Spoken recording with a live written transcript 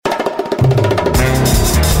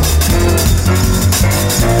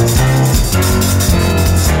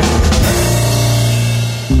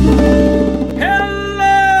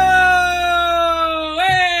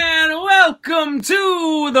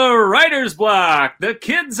Writer's Block, The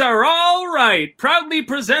Kids Are All Right, proudly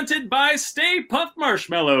presented by Stay Puft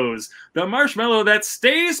Marshmallows, the marshmallow that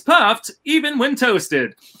stays puffed even when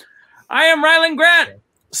toasted. I am Rylan Grant,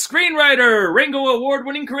 screenwriter, Ringo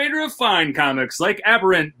Award-winning creator of fine comics like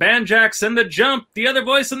Aberrant, Banjax, and The Jump. The other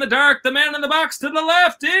voice in the dark, the man in the box to the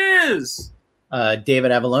left is... David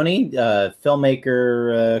Avalone,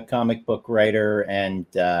 filmmaker, comic book writer, and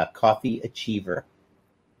coffee achiever.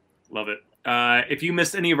 Love it. If you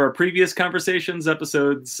missed any of our previous conversations,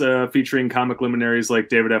 episodes featuring comic luminaries like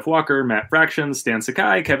David F. Walker, Matt Fraction, Stan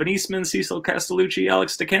Sakai, Kevin Eastman, Cecil Castellucci,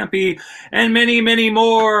 Alex DeCampi, and many, many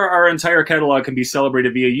more, our entire catalog can be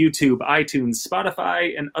celebrated via YouTube, iTunes,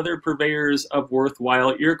 Spotify, and other purveyors of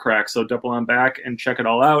worthwhile ear cracks. So double on back and check it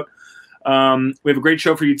all out. We have a great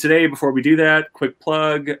show for you today. Before we do that, quick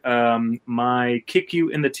plug, my Kick You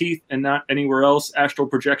in the Teeth and Not Anywhere Else astral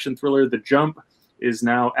projection thriller, The Jump, is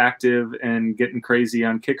now active and getting crazy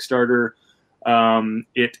on Kickstarter.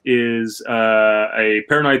 It is a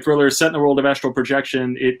paranoid thriller set in the world of astral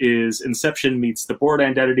projection. It is Inception meets The Bourne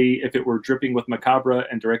Identity if it were dripping with macabre,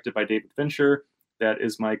 and directed by David Fincher. That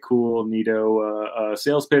is my cool, neato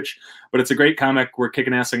sales pitch. But it's a great comic. We're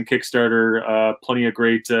kicking ass on Kickstarter. Plenty of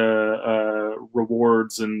great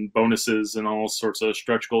rewards and bonuses and all sorts of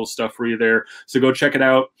stretch goal stuff for you there. So go check it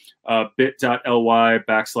out,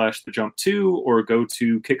 bit.ly/thejump2, or go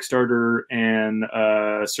to Kickstarter and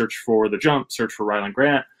search for The Jump, search for Rylan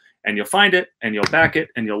Grant, and you'll find it, and you'll back it,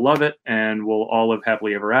 and you'll love it, and we'll all live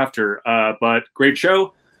happily ever after. But great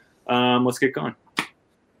show. Let's get going.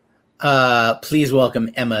 Please welcome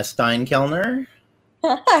Emma Steinkellner.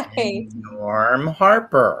 Hi. Norm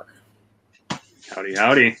Harper. Howdy,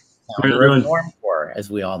 howdy. Norm Corps, as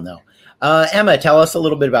we all know. Emma, tell us a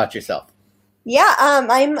little bit about yourself. Yeah,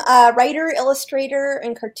 I'm a writer, illustrator,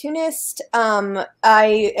 and cartoonist.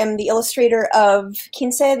 I am the illustrator of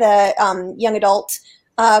Quince, the young adult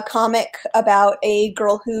comic about a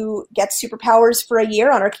girl who gets superpowers for a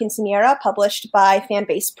year on her quinceañera, published by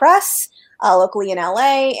Fan-Based Press. Locally in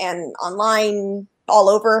LA and online all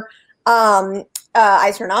over.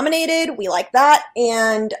 Eisner nominated. We like that.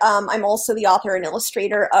 And I'm also the author and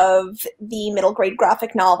illustrator of the middle grade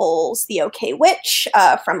graphic novels, The OK Witch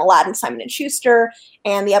from Aladdin, Simon & Schuster,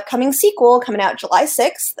 and the upcoming sequel coming out July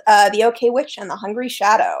 6th, The OK Witch and the Hungry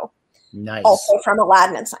Shadow. Nice. Also from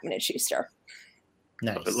Aladdin and Simon & Schuster.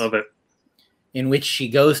 Nice. Love it, love it. In which she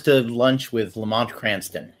goes to lunch with Lamont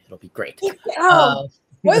Cranston. It'll be great.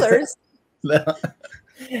 Spoilers. Norm,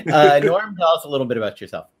 tell us a little bit about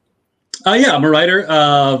yourself. Yeah, I'm a writer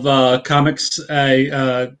of comics.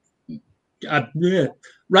 Writer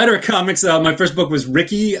of comics. My first book was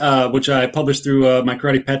Ricky, which I published through my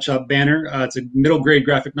Karate Pet Shop banner. It's a middle grade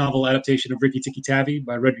graphic novel adaptation of Ricky Tikki Tavi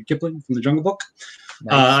by Rudyard Kipling from the Jungle Book.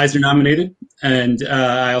 Nice. Eisner nominated. And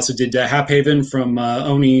I also did Hap Haven from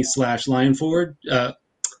Oni/Lionford.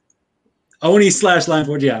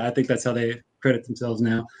 Oni/Lionford, yeah, I think that's how they credit themselves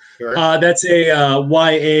now. Sure. That's a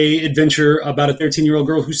YA adventure about a 13-year-old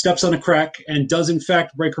girl who steps on a crack and does in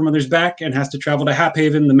fact break her mother's back and has to travel to Hap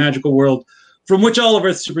Haven, the magical world from which all of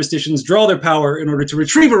Earth's superstitions draw their power in order to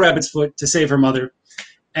retrieve a rabbit's foot to save her mother.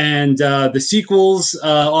 And the sequels,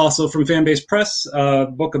 also from Fan-Based Press, a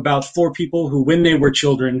book about 4 people who, when they were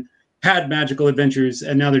children, had magical adventures,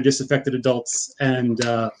 and now they're disaffected adults. And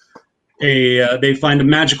they find a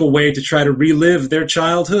magical way to try to relive their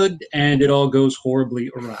childhood, and it all goes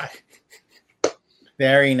horribly awry.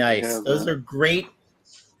 Very nice. Yeah, those are great.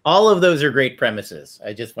 All of those are great premises.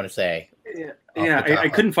 I just want to say. Yeah, I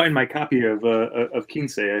couldn't find my copy of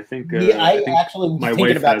Quince. I think. I actually was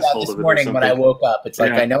thinking about that this morning when I woke up. It's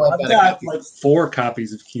like I know I've got like 4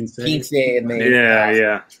 copies of Quince. Quince and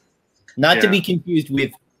Yeah. Not to be confused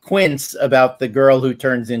with Quince, about the girl who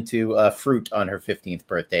turns into fruit on her 15th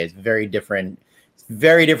birthday. It's very different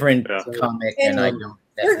comic, and I don't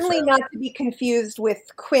certainly not to be confused with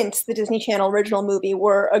Quint, the Disney Channel original movie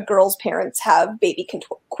where a girl's parents have baby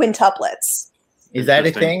quintuplets. Is that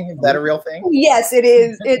a thing? Is that a real thing? Yes, it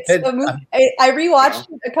is. It's a movie. I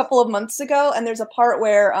rewatched it a couple of months ago, and there's a part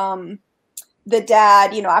where the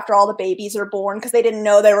dad, after all the babies are born, because they didn't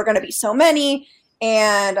know there were going to be so many.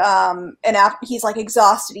 And after he's like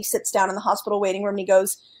exhausted, he sits down in the hospital waiting room and he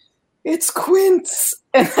goes, "It's Quince."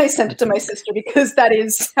 And I sent it to my sister because that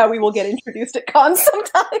is how we will get introduced at cons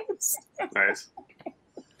sometimes. Nice.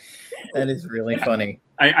 That is really funny.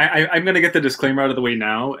 I'm going to get the disclaimer out of the way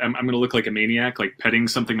now. I'm going to look like a maniac, like petting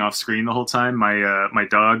something off screen the whole time. My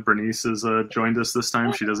dog, Bernice, has joined us this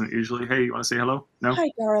time. She doesn't usually. Hey, you want to say hello? No?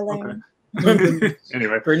 Hi, darling. Okay.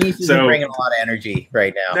 Anyway, Bernice isn't bringing a lot of energy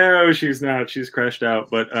right now. No, she's not. She's crashed out.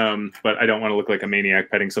 But I don't want to look like a maniac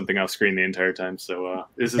petting something off screen the entire time. So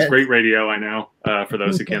this is great radio, I know, for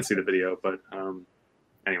those who can't see the video. But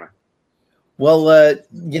anyway. Well,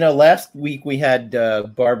 last week we had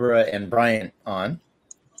Barbara and Bryant on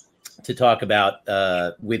to talk about,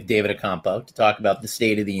 with David Acampo, to talk about the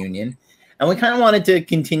State of the Union. And we kind of wanted to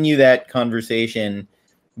continue that conversation,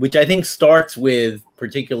 which I think starts with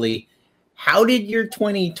particularly, how did your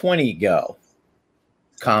 2020 go,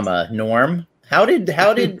 Norm? How did you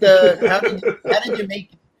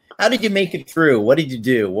make it through? What did you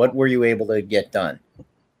do? What were you able to get done?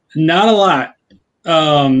 Not a lot.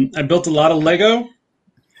 I built a lot of Lego,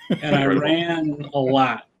 and I ran a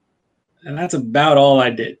lot, and that's about all I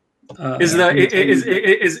did. Is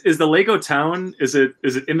the Lego town? Is it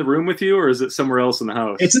in the room with you, or is it somewhere else in the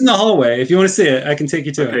house? It's in the hallway. If you want to see it, I can take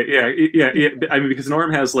you to it. Yeah. I mean, because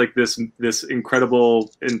Norm has like this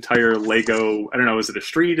incredible entire Lego. I don't know. Is it a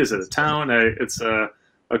street? Is it a town?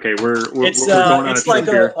 Okay. We're going on a trip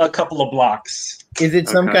here. A couple of blocks. Is it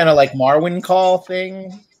some kind of like Marwin call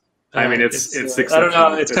thing? I mean, it's I don't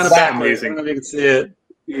know. It's kind of amazing. I don't know if you can see it.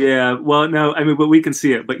 Yeah, well, no, I mean, but we can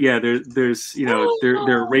see it. But yeah, there's there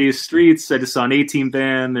are raised streets. I just saw an A-Team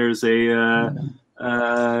van. There's a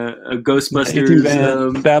Ghostbusters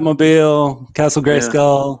van, Batmobile, Castle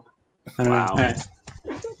Grayskull. Wow.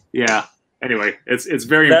 Yeah. Anyway, it's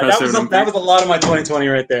very impressive. That was a lot of my 2020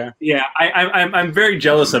 right there. Yeah, I'm very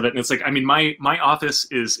jealous of it. And it's like, I mean, my office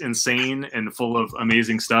is insane and full of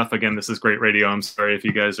amazing stuff. Again, this is great radio. I'm sorry if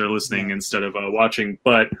you guys are listening instead of watching.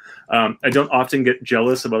 But I don't often get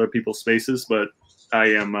jealous of other people's spaces. But I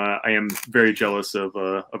am very jealous of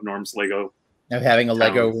Norm's Lego. Of having a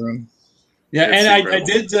Lego room. Yeah, and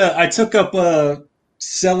I took up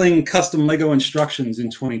selling custom Lego instructions in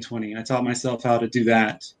 2020. I taught myself how to do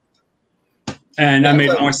that. And I made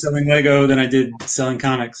more selling Lego than I did selling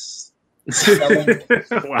comics.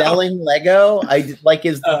 Selling Lego?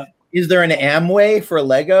 Is there an Amway for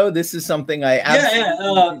Lego? This is something I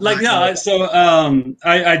absolutely So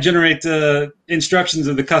I generate instructions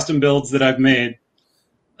of the custom builds that I've made,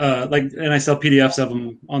 and I sell PDFs of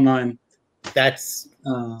them online. That's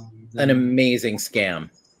an amazing scam.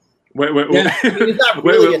 What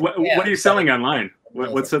are you selling online?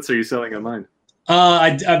 What sets are you selling online?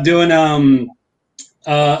 I'm doing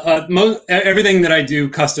everything that I do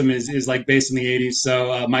custom is like based in the 80s.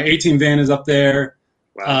 So my A-Team van is up there.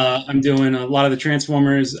 Wow. I'm doing a lot of the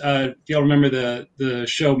Transformers. If y'all remember the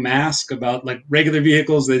show Mask about like regular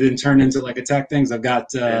vehicles that didn't turn into like attack things, I've got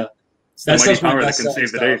that stuff's power that can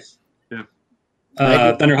save the day. Yeah.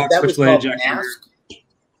 Thunderhawk Switchblade Jack.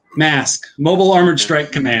 Mask, Mobile Armored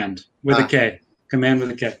Strike Command with a K. Command with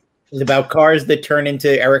a K. It's about cars that turn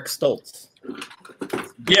into Eric Stoltz.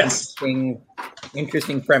 Yes.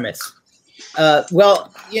 Interesting premise. There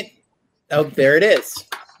it is.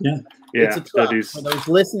 Yeah. It's a truck. For those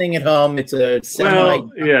listening at home, it's a semi.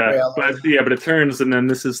 But it turns, and then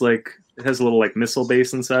this is like, it has a little like missile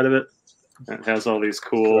base inside of it. It has all these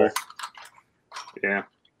cool. Yeah.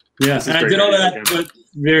 Yeah, and I did all that, but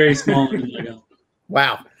very small.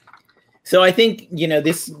 Wow. So I think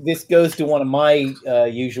this goes to one of my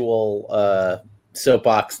usual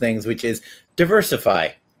soapbox things, which is diversify,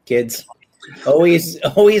 kids. Always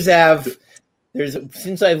have.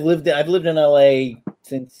 Since I've lived in LA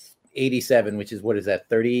since '87, which is, what is that,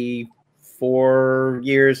 34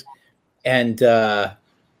 years, and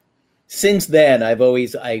since then I've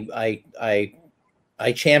always I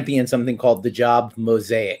champion something called the job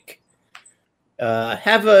mosaic.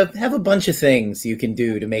 Have a bunch of things you can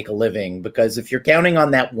do to make a living, because if you're counting on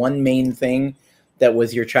that one main thing that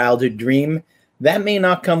was your childhood dream, that may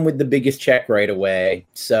not come with the biggest check right away.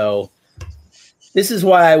 So this is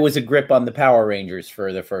why I was a grip on the Power Rangers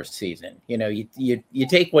for the first season. You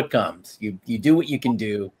take what comes. You do what you can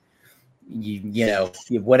do. You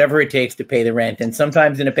whatever it takes to pay the rent. And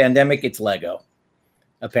sometimes in a pandemic, it's Lego,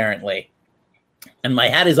 apparently. And my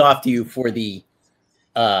hat is off to you for the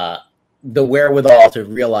wherewithal to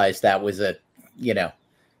realize that was a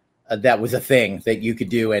thing that you could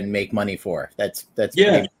do and make money for. That's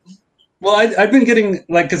yeah. Well, I've been getting,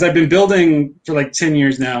 like, because I've been building for like 10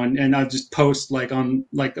 years now, and I'll just post like on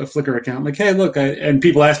like a Flickr account, like, hey, look, and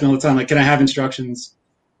people ask me all the time, like, can I have instructions?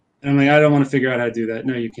 And I'm like, I don't want to figure out how to do that.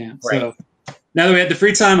 No, you can't. Right. So now that we had the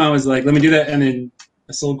free time, I was like, let me do that, and then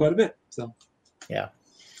I sold quite a bit. So yeah,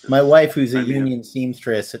 my wife, who's a union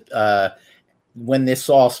seamstress, when this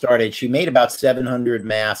all started, she made about 700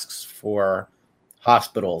 masks for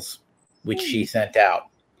hospitals, which she sent out.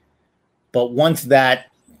 But once the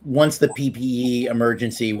PPE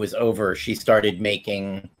emergency was over, she started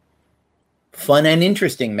making fun and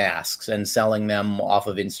interesting masks and selling them off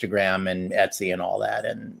of Instagram and Etsy and all that.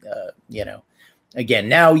 And, again,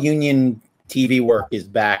 now union TV work is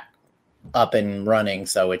back up and running.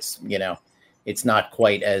 So it's, it's not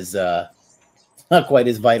quite as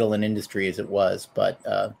vital an industry as it was. But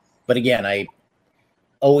again, I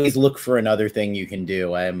always look for another thing you can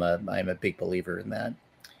do. I'm a big believer in that.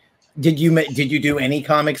 Did you do any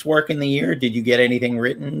comics work in the year? Did you get anything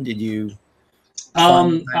written? Did you?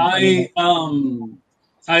 I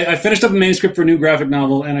finished up a manuscript for a new graphic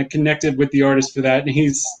novel, and I connected with the artist for that. And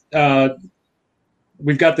he's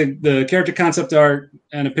we've got the character concept art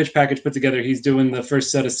and a pitch package put together. He's doing the first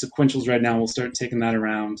set of sequentials right now. We'll start taking that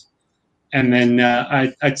around, and then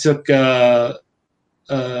I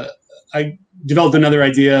developed another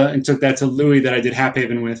idea and took that to Louis that I did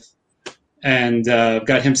Haphaven with. And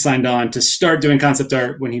got him signed on to start doing concept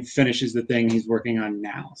art when he finishes the thing he's working on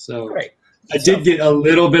now. So Great. I did get a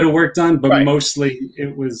little bit of work done, but Right. mostly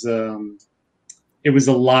it was a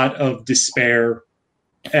lot of despair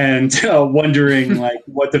and wondering like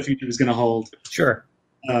what the future was going to hold. Sure.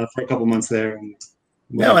 For a couple months there. And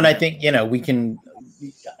I think we can.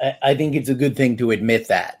 I think it's a good thing to admit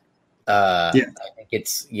that. I think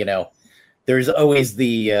it's there's always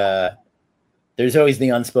the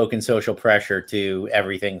unspoken social pressure to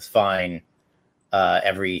everything's fine,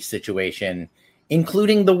 every situation,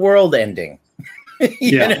 including the world ending.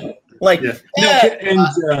 Fine.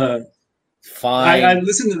 I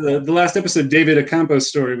listened to the last episode. David Ocampo's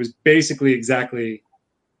story was basically exactly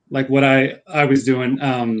like what I was doing.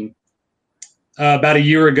 About a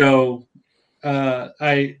year ago,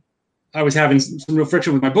 I was having some real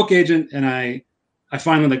friction with my book agent, and I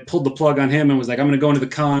finally pulled the plug on him and was like, I'm going to go into the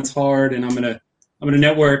cons hard, and I'm going to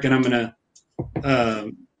network, and I'm going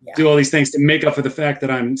to do all these things to make up for the fact that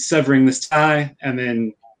I'm severing this tie. And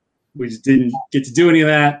then we just didn't get to do any of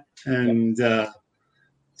that. And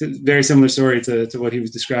it's a very similar story to what he was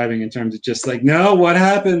describing in terms of just no, what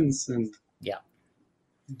happens? And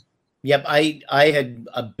Yep. I had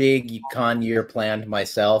a big con year planned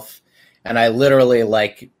myself. And I literally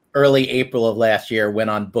early April of last year went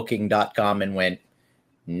on booking.com and went,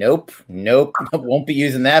 Nope. Won't be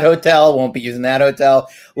using that hotel.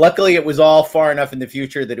 Luckily, it was all far enough in the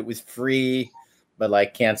future that it was free,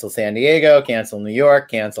 but cancel San Diego, cancel New York,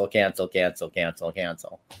 cancel.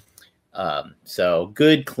 So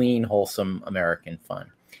good, clean, wholesome American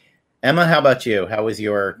fun. Emma, how about you? How was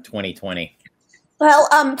your 2020? Well,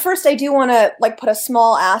 first I do want to put a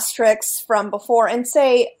small asterisk from before and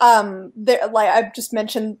say, I've just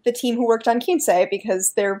mentioned the team who worked on Kinsey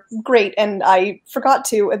because they're great, and I forgot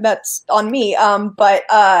to, and that's on me. But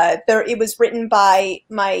it was written by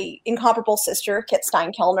my incomparable sister, Kit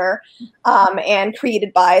Steinkellner, and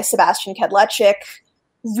created by Sebastian Kedlechik.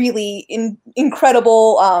 Really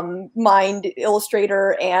incredible mind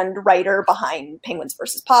illustrator and writer behind Penguins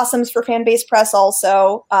versus Possums for Fan-Based Press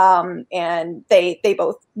also. And they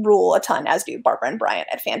both rule a ton, as do Barbara and Bryant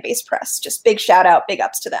at Fan-Based Press. Just big shout out, big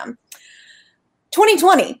ups to them.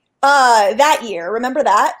 2020, that year, remember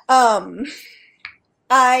that?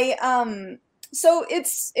 So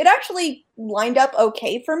it actually lined up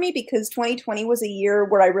okay for me because 2020 was a year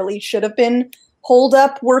where I really should have been holed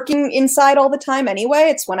up working inside all the time anyway.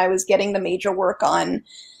 It's when I was getting the major work on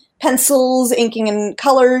pencils, inking, and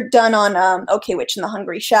color done on OK Witch and the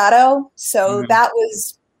Hungry Shadow. So that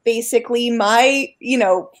was basically my,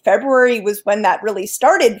 February was when that really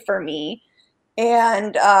started for me.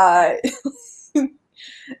 And there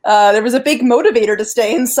was a big motivator to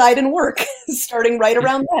stay inside and work starting right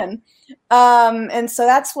around then. And so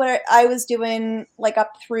that's what I was doing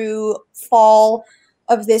up through fall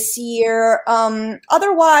of this year.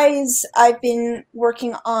 Otherwise, I've been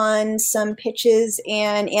working on some pitches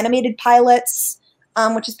and animated pilots,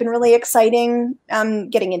 which has been really exciting. I'm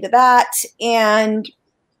getting into that. And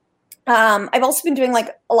I've also been doing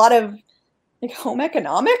a lot of home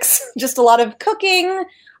economics, just a lot of cooking,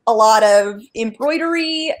 a lot of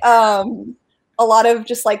embroidery, a lot of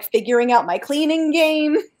just figuring out my cleaning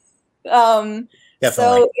game. So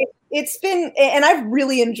it's been, and I've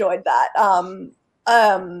really enjoyed that.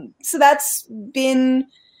 So that's been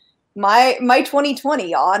my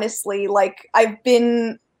 2020, honestly. I've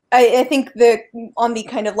been, I think on the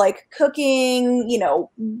kind of cooking,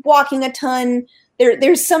 walking a ton,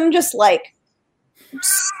 there's some just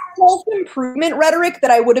self-improvement rhetoric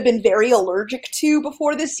that I would have been very allergic to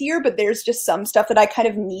before this year, but there's just some stuff that I kind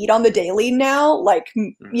of need on the daily now,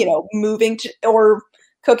 moving to, or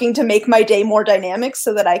cooking to make my day more dynamic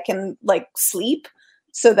so that I can sleep,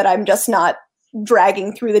 so that I'm just not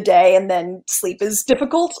dragging through the day and then sleep is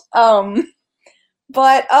difficult. But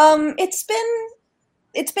it's been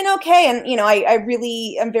it's been okay. And, I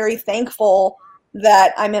really am very thankful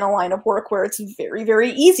that I'm in a line of work where it's very,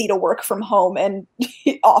 very easy to work from home and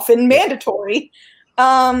often mandatory.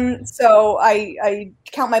 So I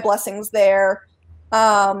count my blessings there.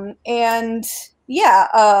 And yeah,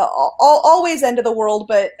 always end of the world,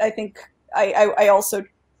 but I think I also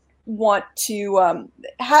want to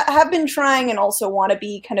have been trying and also want to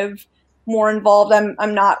be kind of more involved.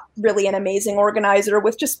 I'm not really an amazing organizer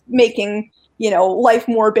with just making life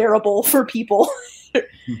more bearable for people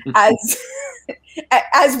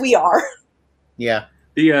as we are. Yeah.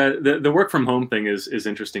 The work from home thing is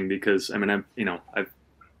interesting because I've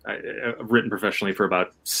written professionally for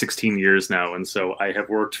about 16 years now, and so I have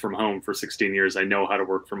worked from home for 16 years. I know how to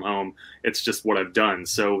work from home. It's just what I've done.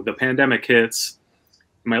 So the pandemic hits.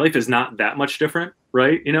 My life is not that much different,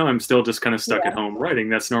 right? I'm still just kind of stuck at home writing.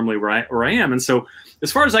 That's normally where I am. And so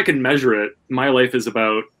as far as I can measure it, my life is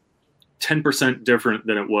about 10% different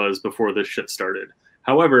than it was before this shit started.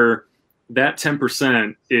 However, that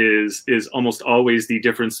 10% is almost always the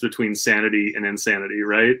difference between sanity and insanity,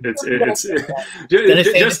 right? It's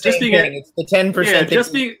just being it's the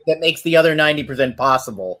 10% that makes the other 90%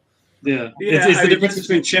 possible. Yeah, it's the difference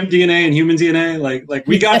between chimp DNA and human DNA. Like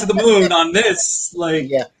we got to the moon on this.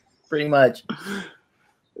 Yeah, pretty much.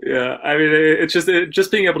 Yeah, I mean, it's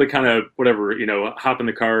just being able to kind of hop in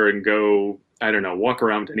the car and go. I don't know, walk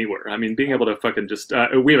around anywhere. I mean, being able to fucking just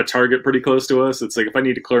we have a Target pretty close to us. It's like if I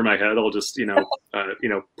need to clear my head, I'll just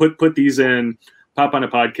put these in, pop on a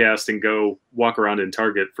podcast, and go walk around in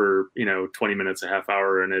Target for 20 minutes, a half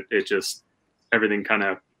hour, and it just everything kind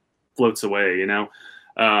of floats away.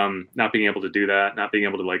 Not being able to do that, not being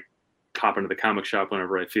able to hop into the comic shop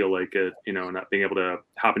whenever I feel like it, not being able to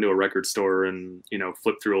hop into a record store and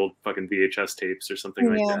flip through old fucking VHS tapes or something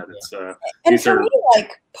like that. It's and for me,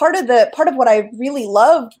 part of what I really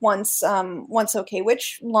loved once OK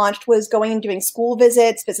Witch launched was going and doing school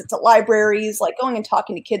visits at libraries, going and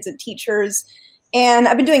talking to kids and teachers. And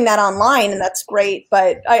I've been doing that online, and that's great.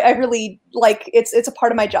 But I really it's a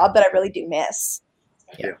part of my job that I really do miss.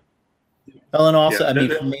 Yeah. Well, and also,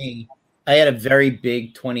 for me, I had a very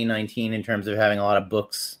big 2019 in terms of having a lot of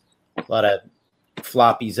books, a lot of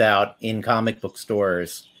floppies out in comic book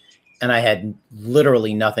stores, and I had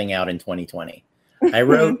literally nothing out in 2020. I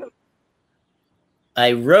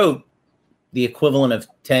wrote the equivalent of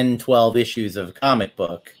 10, 12 issues of a comic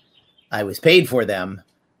book. I was paid for them.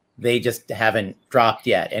 They just haven't dropped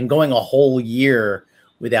yet. And going a whole year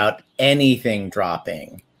without anything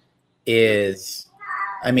dropping is...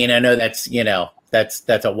 I mean, I know that's,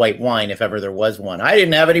 that's a white wine if ever there was one. I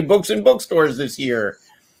didn't have any books in bookstores this year.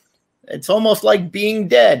 It's almost like being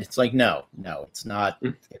dead. It's like, no, it's not.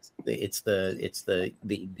 It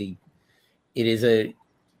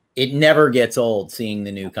never gets old seeing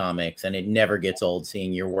the new comics, and it never gets old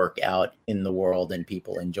seeing your work out in the world and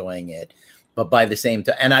people enjoying it. But by the same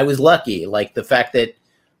time, and I was lucky, the fact that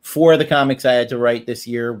 4 of the comics I had to write this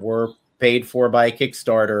year were paid for by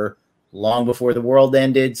Kickstarter long before the world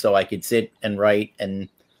ended, so I could sit and write and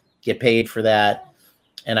get paid for that.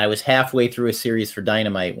 And I was halfway through a series for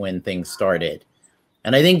Dynamite when things started.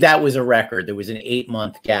 And I think that was a record. There was an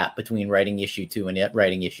 8-month gap between writing issue 2 and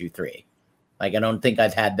writing issue 3. I don't think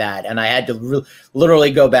I've had that. And I had to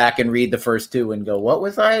literally go back and read the first 2 and go, where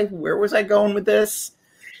was I going with this?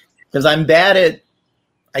 Because I'm bad at,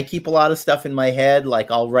 I keep a lot of stuff in my head.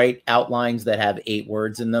 I'll write outlines that have 8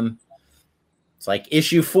 words in them. It's like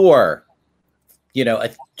issue 4, a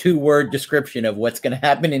 2-word description of what's going to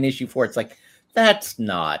happen in issue 4. It's like, that's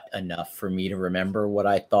not enough for me to remember what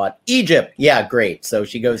I thought. Egypt. Yeah, great. So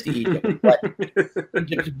she goes to Egypt. But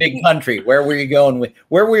Egypt's a big country. Where were you going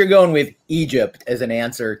with Egypt as an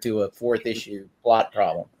answer to a 4th issue plot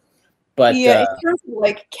problem? But in terms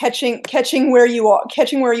of catching where you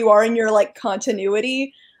are in your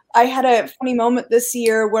continuity, I had a funny moment this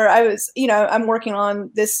year where I was, I'm working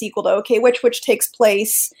on this sequel to OK Witch, which takes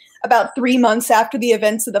place about 3 months after the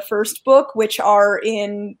events of the first book, which are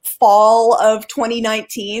in fall of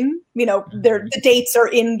 2019. The dates are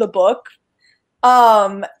in the book.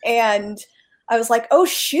 And I was like, oh,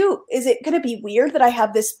 shoot, is it going to be weird that I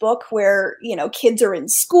have this book where, kids are in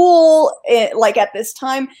school, at this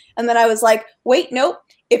time? And then I was like, wait, nope.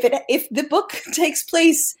 If the book takes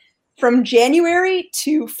place from January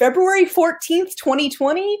to February 14th,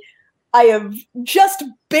 2020, I have just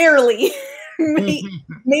barely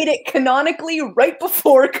made it canonically right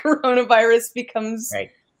before coronavirus becomes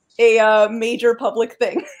a major public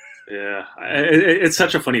thing. Yeah, it's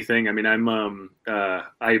such a funny thing. I mean,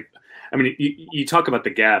 you talk about the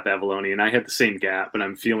gap, Avalone, and I had the same gap, and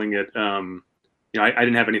I'm feeling it I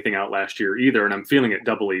didn't have anything out last year either, and I'm feeling it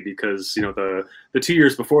doubly because the 2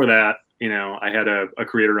 years before that, I had a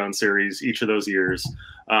creator-owned series each of those years,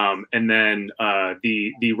 and then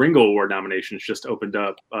the Ringo Award nominations just opened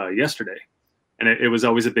up yesterday, and it was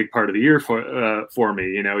always a big part of the year for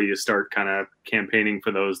me. You start kind of campaigning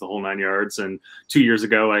for those the whole 9 yards, and 2 years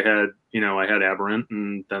ago I had Aberrant,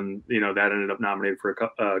 and then that ended up nominated for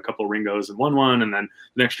a couple of Ringos and won one, and then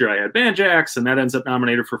next year I had Banjax, and that ends up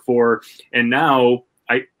nominated for 4, and now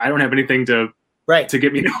I don't have anything to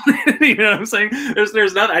get me nominated. You know what I'm saying?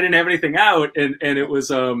 There's nothing. I didn't have anything out, and it was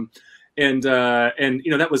that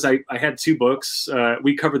was I had 2 books.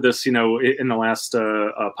 We covered this in the last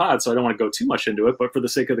pod, so I don't want to go too much into it, but for the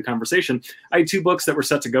sake of the conversation, I had 2 books that were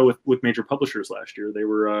set to go with major publishers last year. They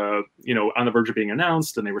were on the verge of being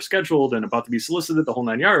announced, and they were scheduled and about to be solicited, the whole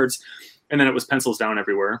 9 yards, and then it was pencils down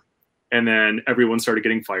everywhere, and then everyone started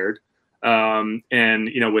getting fired.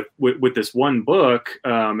 With this one book,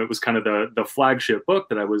 it was kind of the flagship book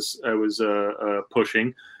that I was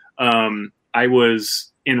pushing. I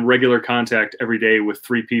was in regular contact every day with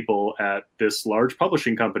 3 people at this large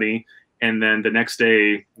publishing company. And then the next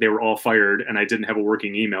day they were all fired, and I didn't have a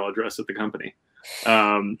working email address at the company.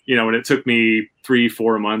 And it took me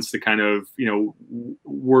 3-4 months to kind of,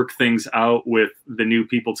 work things out with the new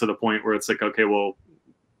people to the point where it's like, okay, well,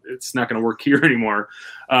 it's not going to work here anymore.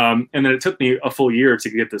 And then it took me a full year to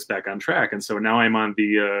get this back on track. And so now I'm on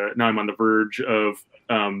the verge of,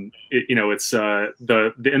 it's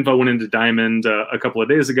the info went into Diamond a couple of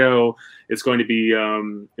days ago. It's going to be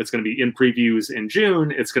in previews in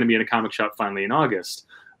June. It's going to be in a comic shop finally in August.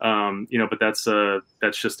 But that's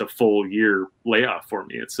just a full year layoff for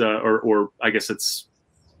me. It's or I guess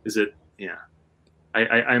yeah.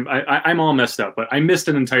 I'm all messed up, but I missed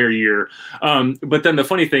an entire year. But then the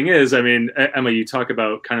funny thing is, I mean, Emma, you talk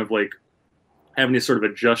about kind of like having to sort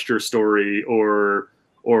of adjust your story, or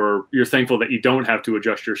you're thankful that you don't have to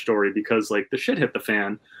adjust your story because like the shit hit the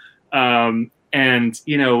fan. And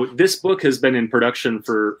this book has been in production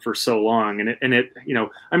for so long, and it's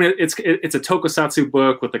a tokusatsu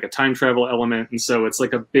book with like a time travel element, and so it's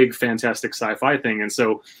like a big fantastic sci-fi thing, and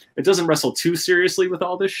so it doesn't wrestle too seriously with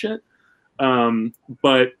all this shit.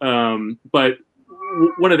 But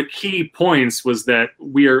one of the key points was that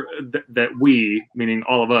we, meaning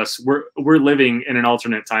all of us, we're living in an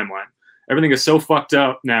alternate timeline. Everything is so fucked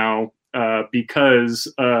up now, because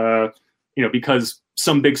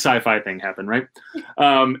some big sci-fi thing happened, right?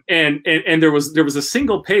 And there was a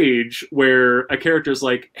single page where a character's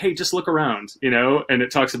like, "Hey, just look around," and it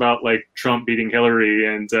talks about like Trump beating Hillary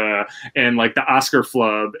and like the Oscar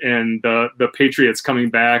flub and the Patriots coming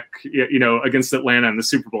back, against Atlanta in the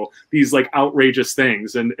Super Bowl. These like outrageous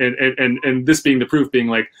things, and this being the proof, being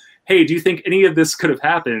like, "Hey, do you think any of this could have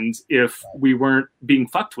happened if we weren't being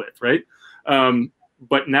fucked with?" Right?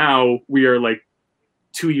 But now we are like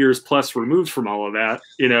 2 years plus removed from all of that,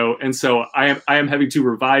 and so I am having to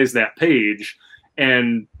revise that page,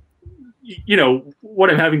 and what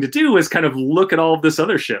I'm having to do is kind of look at all of this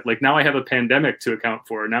other shit. Like now I have a pandemic to account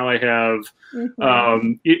for. Now I have,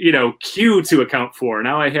 Q to account for.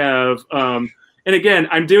 Now I have, and again,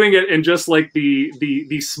 I'm doing it in just like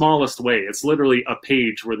the smallest way. It's literally a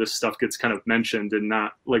page where this stuff gets kind of mentioned and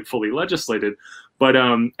not like fully legislated. But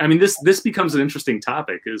I mean, this becomes an interesting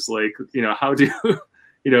topic. Is like, how do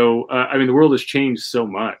I mean, the world has changed so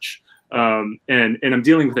much, and I'm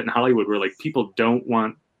dealing with it in Hollywood, where like people don't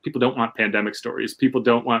want pandemic stories. People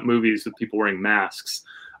don't want movies with people wearing masks,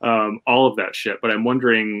 all of that shit. But I'm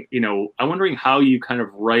wondering how you kind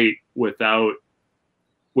of write without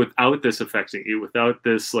this affecting you, without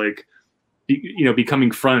this like,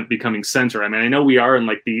 becoming center. I mean, I know we are in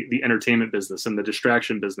like the entertainment business and the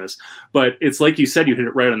distraction business, but it's like you said, you hit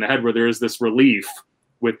it right on the head, where there is this relief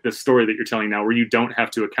with this story that you're telling now, where you don't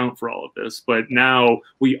have to account for all of this, but now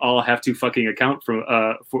we all have to fucking account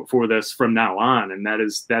for this from now on, and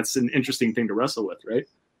that's an interesting thing to wrestle with, right?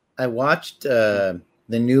 I watched the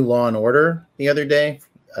new Law and Order the other day,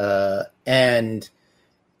 and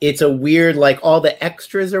it's a weird, like all the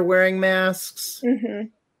extras are wearing masks,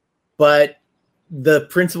 but the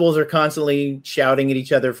principals are constantly shouting at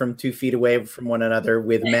each other from 2 feet away from one another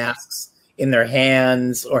with masks in their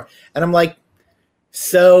hands, and I'm like,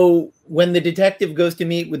 so when the detective goes to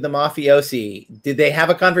meet with the mafiosi, did they have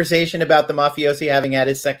a conversation about the mafiosi having had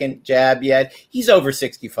his second jab yet? He's over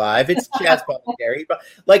 65. It's Chaz Palminteri.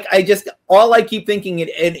 Like, all I keep thinking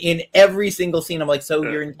in every single scene, I'm like, so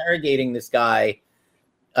you're interrogating this guy.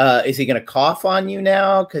 Is he going to cough on you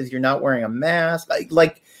now because you're not wearing a mask?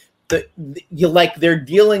 They're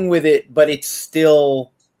dealing with it, but it's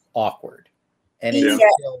still awkward. And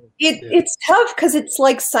it's tough because it's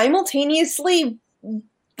like simultaneously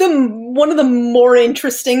one of the more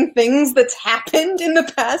interesting things that's happened in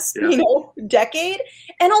the past, decade,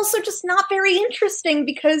 and also just not very interesting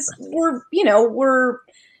because we're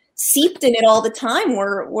seeped in it all the time.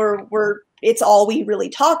 We're it's all we really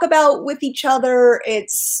talk about with each other.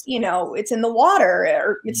 It's it's in the water,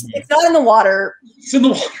 or it's not in the water. It's in the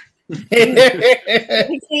water. In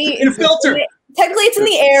a filter. Technically, it's in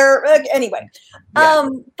the air. Anyway,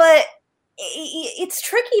 but it's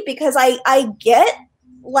tricky because I get,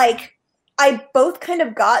 like, I both kind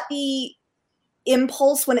of got the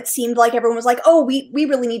impulse when it seemed like everyone was like, oh, we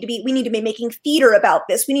really need to be making theater about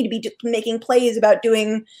this. We need to be making plays about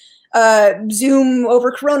doing Zoom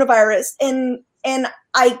over coronavirus. And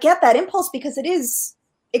I get that impulse because it is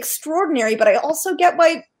extraordinary, but I also get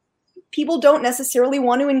why people don't necessarily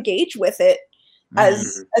want to engage with it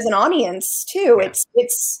as an audience too. Yeah.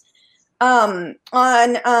 It's on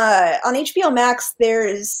HBO Max.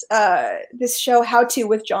 There's this show, How To,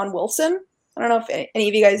 with John Wilson. I don't know if any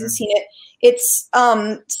of you guys have seen it. It's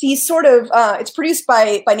he's sort of it's produced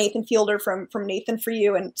by Nathan Fielder from Nathan For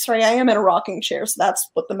You. And sorry, I am in a rocking chair, so that's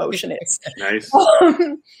what the motion is. Nice.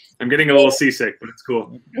 I'm getting a little seasick, but it's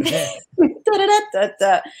cool.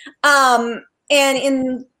 And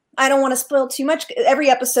in, I don't want to spoil too much. Every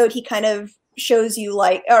episode he kind of shows you,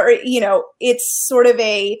 like, or it's sort of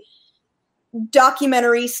a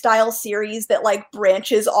documentary style series that, like,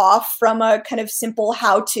 branches off from a kind of simple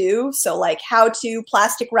how-to. So, like, how to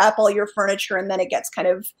plastic wrap all your furniture, and then it gets kind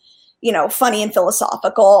of, funny and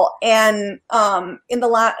philosophical. And in the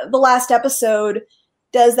last episode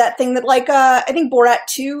does that thing that, like, I think Borat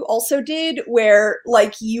 2 also did, where,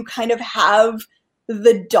 like, you kind of have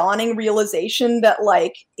the dawning realization that,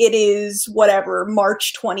 like, it is whatever, February,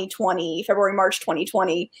 March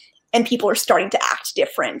 2020, and people are starting to act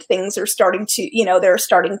different. Things are starting to, there are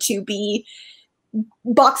starting to be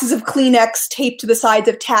boxes of Kleenex taped to the sides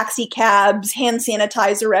of taxi cabs, hand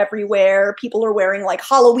sanitizer everywhere. People are wearing, like,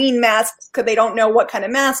 Halloween masks because they don't know what kind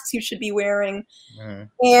of masks you should be wearing.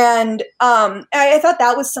 And I thought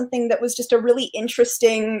that was something that was just a really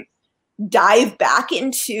interesting dive back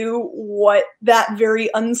into what that very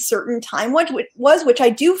uncertain time was, which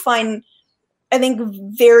I do find, I think,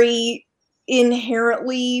 very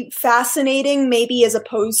inherently fascinating, maybe, as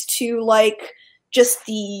opposed to, like, just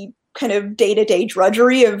the kind of day-to-day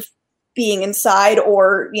drudgery of being inside,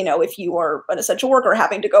 or, if you are an essential worker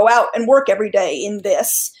having to go out and work every day in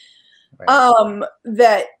this, right.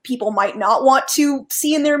 That people might not want to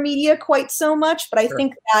see in their media quite so much. But I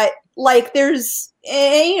think that, like, I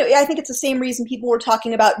think it's the same reason people were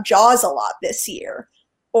talking about Jaws a lot this year,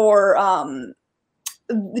 or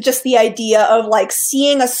just the idea of, like,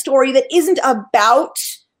 seeing a story that isn't about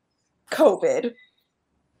COVID,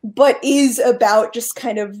 but is about just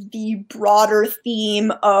kind of the broader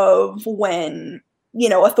theme of when,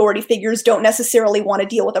 authority figures don't necessarily want to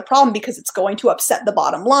deal with a problem because it's going to upset the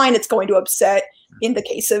bottom line. It's going to upset, in the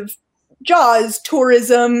case of Jaws,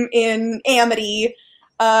 tourism in Amity.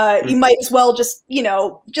 You might as well just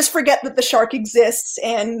forget that the shark exists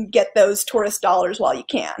and get those tourist dollars while you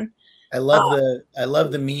can. I love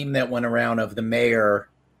the meme that went around of the mayor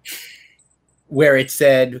where it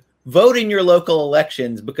said, vote in your local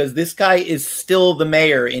elections because this guy is still the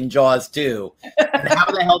mayor in Jaws 2. And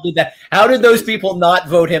how the hell how did those people not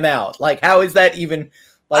vote him out? Like, how is that even,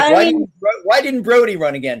 like, why didn't Brody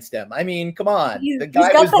run against him? I mean, come on. The guy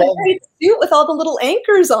he's got that great suit with all the little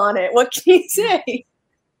anchors on it. What can you say?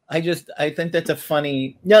 I think that's a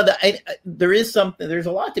funny, there's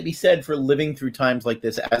a lot to be said for living through times like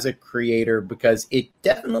this as a creator, because it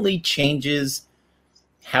definitely changes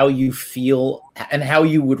how you feel and how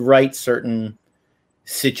you would write certain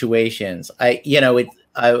situations.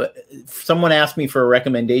 Someone asked me for a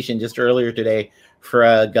recommendation just earlier today for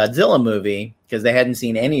a Godzilla movie because they hadn't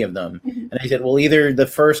seen any of them. And I said, well, either the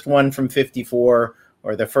first one from 1954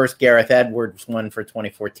 or the first Gareth Edwards one for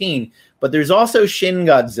 2014. But there's also Shin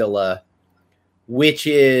Godzilla, which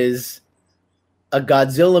is a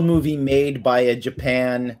Godzilla movie made by a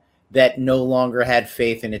Japan that no longer had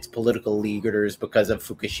faith in its political leaders because of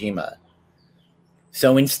Fukushima.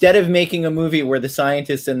 So instead of making a movie where the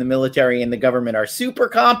scientists and the military and the government are super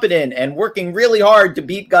competent and working really hard to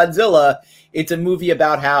beat Godzilla, it's a movie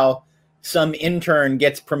about how some intern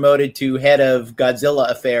gets promoted to head of Godzilla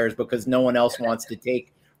affairs because no one else wants to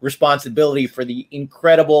take responsibility for the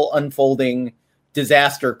incredible unfolding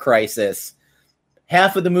disaster crisis.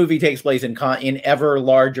 Half of the movie takes place in ever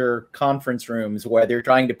larger conference rooms where they're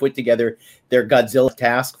trying to put together their Godzilla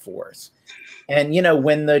task force. And,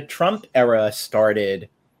 when the Trump era started,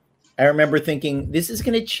 I remember thinking, this is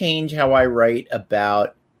going to change how I write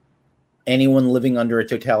about anyone living under a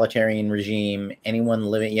totalitarian regime, anyone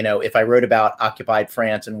living, if I wrote about occupied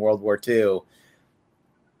France in World War II,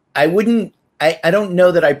 I don't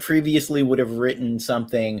know that I previously would have written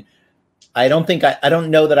something. I don't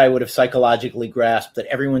know that I would have psychologically grasped that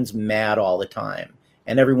everyone's mad all the time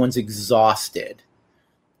and everyone's exhausted.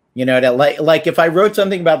 That like if I wrote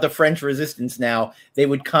something about the French resistance now, they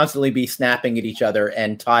would constantly be snapping at each other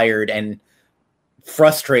and tired and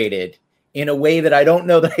frustrated in a way that I don't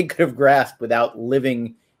know that I could have grasped without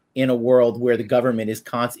living in a world where the government is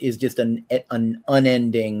just an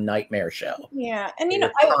unending nightmare show. Yeah, and I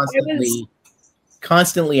was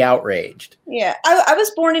constantly outraged. Yeah, I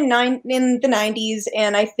was born in the 90s,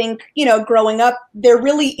 and I think, growing up, there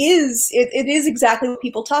really is, it is exactly what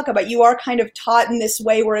people talk about. You are kind of taught in this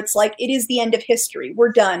way where it's like, it is the end of history.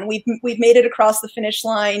 We're done. We've made it across the finish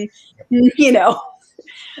line,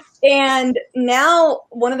 And now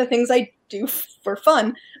one of the things I do for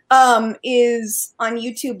fun is on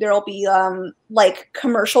YouTube, there'll be like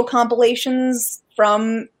commercial compilations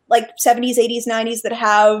from like 70s, 80s, 90s that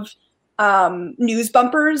have news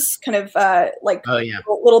bumpers, kind of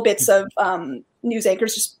little bits of news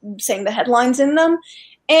anchors just saying the headlines in them.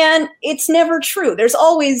 And it's never true. There's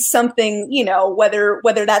always something,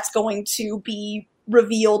 whether that's going to be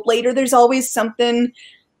revealed later, there's always something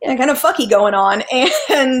kind of fucky going on.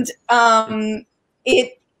 And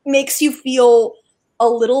it makes you feel a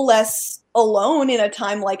little less alone in a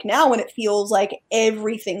time like now when it feels like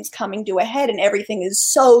everything's coming to a head and everything is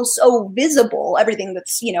so visible. Everything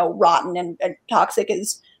that's rotten and toxic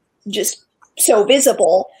is just so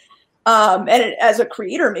visible, and it, as a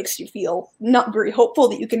creator, makes you feel not very hopeful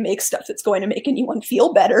that you can make stuff that's going to make anyone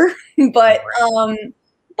feel better. but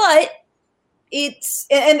it's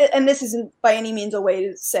and this isn't by any means a way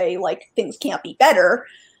to say like things can't be better,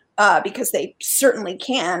 because they certainly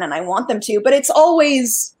can, and I want them to, but it's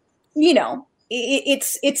always,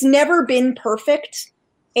 it's never been perfect,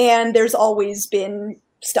 and there's always been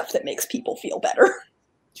stuff that makes people feel better.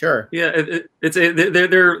 Sure. Yeah,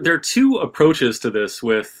 there are two approaches to this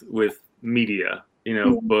with media,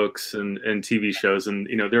 Mm-hmm. books and TV shows, and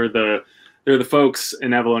there are the folks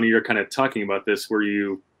in Avalon, you're kind of talking about this, where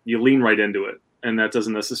you lean right into it, and that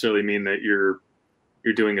doesn't necessarily mean that you're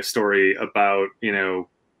doing a story about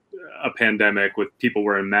a pandemic with people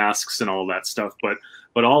wearing masks and all of that stuff, but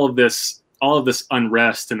all of this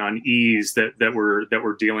unrest and unease that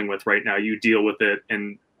we're dealing with right now, you deal with it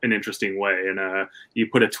in an interesting way, and you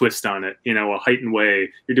put a twist on it, a heightened way.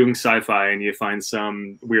 You're doing sci-fi and you find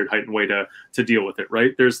some weird heightened way to deal with it,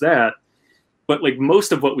 right? There's that. But like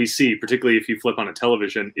most of what we see, particularly if you flip on a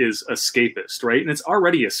television, is escapist, right? And it's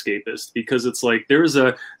already escapist because it's like there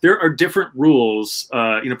are different rules,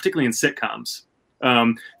 particularly in sitcoms.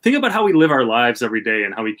 Think about how we live our lives every day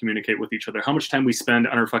and how we communicate with each other, how much time we spend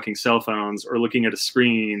on our fucking cell phones or looking at a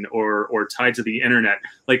screen or tied to the internet.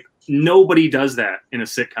 Like nobody does that in a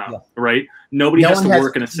sitcom, right? Nobody has to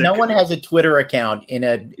work in a sitcom. No one has a Twitter account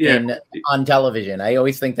on television. I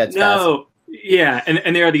always think that's fascinating. Yeah,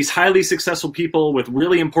 and there are these highly successful people with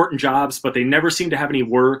really important jobs, but they never seem to have any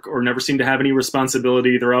work or never seem to have any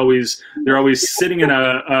responsibility. They're always sitting in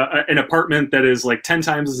an apartment that is like 10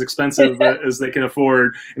 times as expensive as they can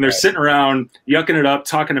afford, and they're sitting around yucking it up,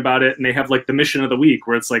 talking about it, and they have like the mission of the week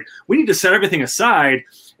where it's like, we need to set everything aside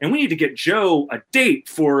and we need to get Joe a date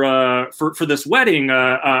for this wedding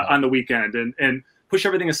on the weekend and push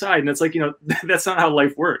everything aside. And it's like, that's not how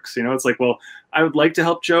life works. It's like, well, I would like to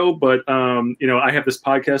help Joe, but I have this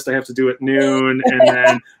podcast I have to do at noon, and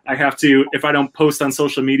then I have to, if I don't post on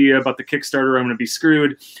social media about the Kickstarter, I'm going to be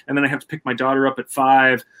screwed. And then I have to pick my daughter up at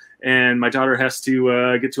 5, and my daughter has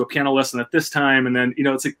to get to a piano lesson at this time. And then,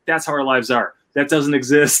 it's like, that's how our lives are. That doesn't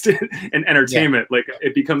exist in entertainment. Yeah. Like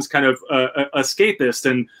it becomes kind of escapist.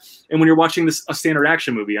 And when you're watching a standard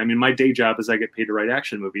action movie, I mean, my day job is I get paid to write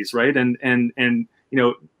action movies, right? And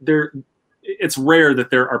it's rare that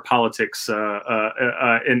there are politics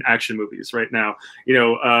in action movies right now.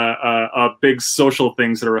 Big social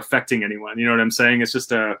things that are affecting anyone. You know what I'm saying? It's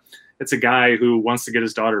just it's a guy who wants to get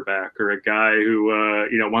his daughter back, or a guy who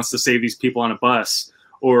wants to save these people on a bus.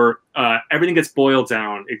 Or everything gets boiled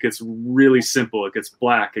down. It gets really simple. It gets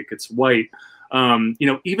black. It gets white.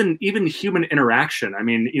 Even human interaction. I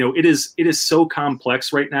mean, it is so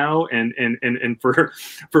complex right now, and for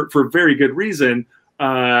very good reason.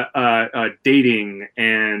 Dating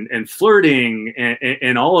and flirting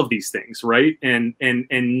and all of these things, right? And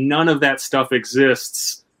none of that stuff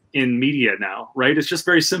exists in media now, right? It's just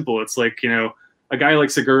very simple. It's like a guy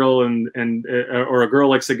likes a girl and or a girl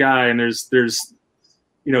likes a guy, and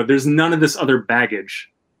there's none of this other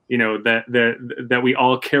baggage, that we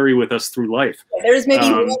all carry with us through life. There's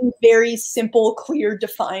maybe one very simple, clear,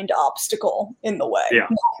 defined obstacle in the way. Yeah.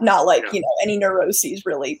 Not like, any neuroses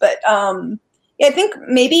really. But I think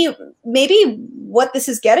maybe what this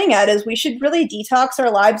is getting at is we should really detox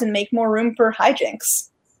our lives and make more room for hijinks.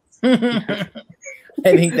 I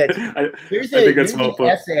think that's there's an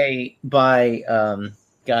essay by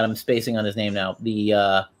God, I'm spacing on his name now. The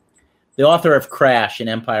author of Crash, an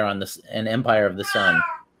Empire of the Sun.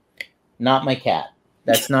 Not my cat.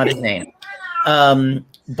 That's not his name.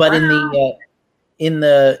 But in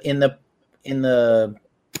the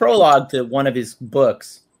prologue to one of his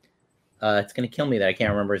books, it's going to kill me that I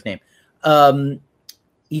can't remember his name.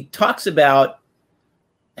 He talks about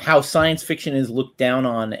how science fiction is looked down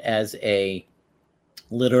on as a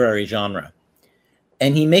literary genre,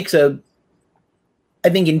 and he makes I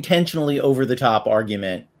think intentionally over the top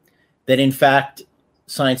argument that in fact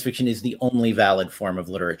science fiction is the only valid form of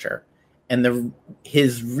literature. And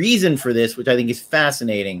his reason for this, which I think is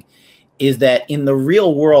fascinating, is that in the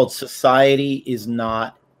real world, society is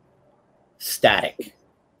not static,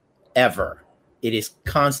 ever. It is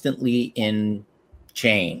constantly in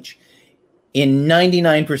change. In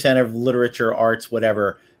 99% of literature, arts,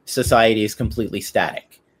 whatever, society is completely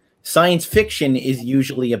static. Science fiction is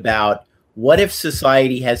usually about what if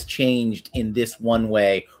society has changed in this one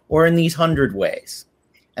way or in these 100 ways.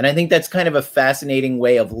 And I think that's kind of a fascinating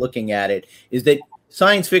way of looking at it, is that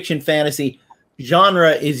science fiction fantasy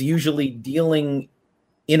genre is usually dealing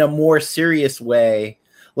in a more serious way.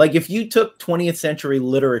 Like if you took 20th century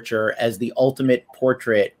literature as the ultimate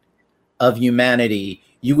portrait of humanity,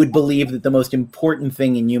 you would believe that the most important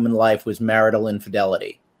thing in human life was marital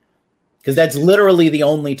infidelity. Because that's literally the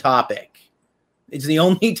only topic. It's the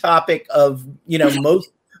only topic of,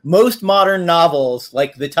 most modern novels,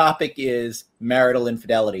 like the topic is marital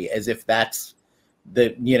infidelity, as if that's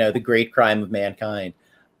the great crime of mankind.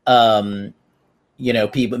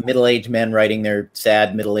 People, middle-aged men writing their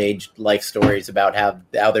sad middle-aged life stories about how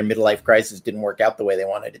their midlife crisis didn't work out the way they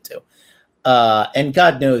wanted it to. And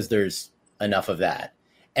God knows there's enough of that.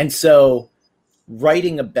 And so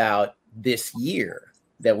writing about this year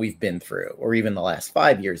that we've been through, or even the last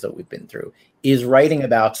 5 years that we've been through, is writing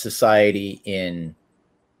about society in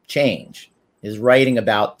change, is writing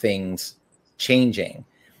about things changing.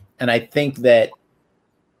 And I think that,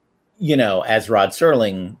 as Rod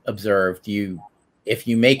Serling observed, if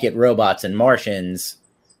you make it robots and Martians,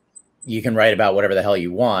 you can write about whatever the hell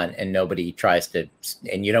you want and nobody tries to,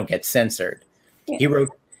 and you don't get censored. Yeah.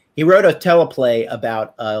 He wrote a teleplay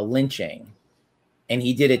about lynching, and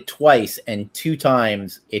he did it twice, and 2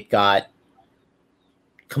 times it got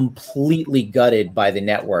completely gutted by the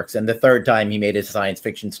networks, and the 3rd time he made a science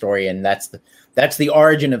fiction story, and that's the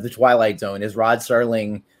origin of the Twilight Zone, is Rod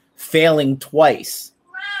Serling failing twice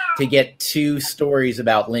to get 2 stories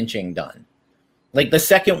about lynching done. Like the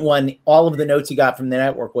second one, all of the notes he got from the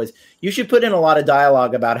network was, you should put in a lot of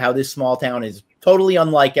dialogue about how this small town is totally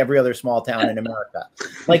unlike every other small town in America.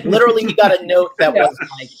 Like literally he got a note that was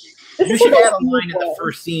like, you should add a line in the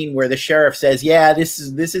first scene where the sheriff says, yeah, this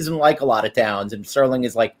isn't like a lot of towns. And Serling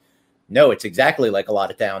is like, no, it's exactly like a lot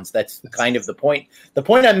of towns. That's kind of the point. The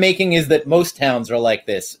point I'm making is that most towns are like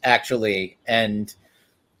this, actually. And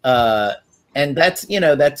that's,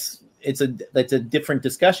 that's a different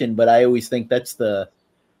discussion, but I always think I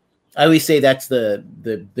always say that's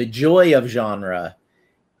the joy of genre,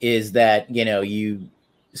 is that,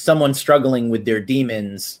 someone struggling with their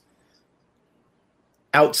demons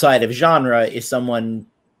outside of genre is someone,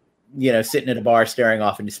 sitting at a bar staring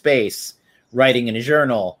off into space, writing in a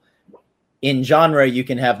journal. In genre, you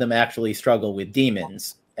can have them actually struggle with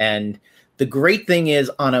demons. And the great thing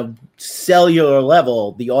is, on a cellular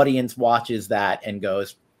level, the audience watches that and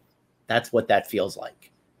goes, that's what that feels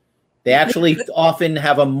like. They actually often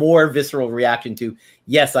have a more visceral reaction to,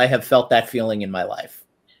 yes, I have felt that feeling in my life.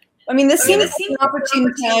 I mean, this seems an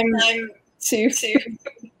opportune time to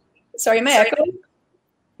sorry, am I echoing?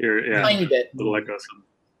 Yeah, tiny bit. A little echo.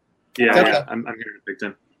 Yeah, okay. Yeah, I'm hearing it big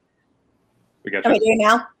time. We got you. Am I doing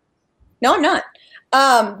now? No, I'm not.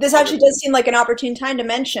 This actually does seem like an opportune time to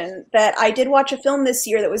mention that I did watch a film this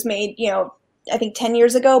year that was made, I think 10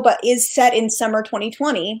 years ago, but is set in summer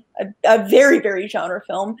 2020, a very, very genre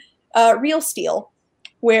film, Real Steel,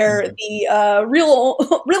 where the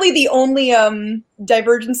really the only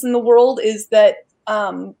divergence in the world is that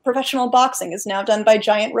professional boxing is now done by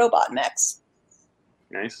giant robot mechs.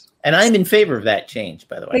 Nice. And I'm in favor of that change,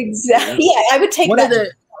 by the way. Exactly. Yeah, I would take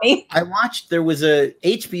that. I watched, there was a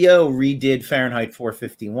HBO redid Fahrenheit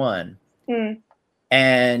 451.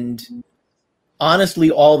 And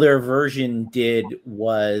honestly, all their version did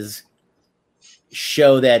was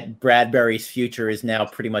show that Bradbury's future is now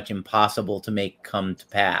pretty much impossible to make come to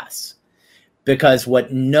pass. Because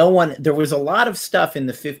there was a lot of stuff in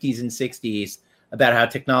the 50s and 60s about how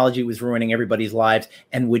technology was ruining everybody's lives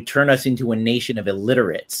and would turn us into a nation of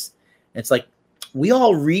illiterates. It's like, we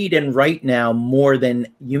all read and write now more than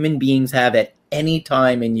human beings have at any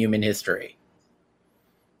time in human history.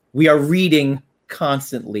 We are reading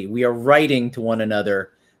constantly. We are writing to one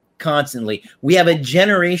another constantly. We have a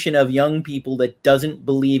generation of young people that doesn't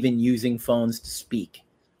believe in using phones to speak,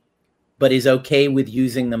 but is okay with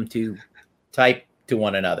using them to type to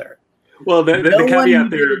one another. Well, the caveat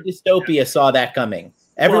there, dystopia saw that coming.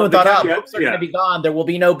 Everyone thought, books are going to be gone. There will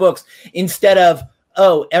be no books. Instead of,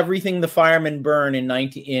 everything the firemen burn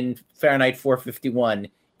in Fahrenheit 451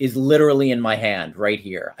 is literally in my hand right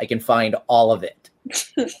here. I can find all of it.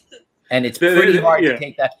 And it's pretty hard to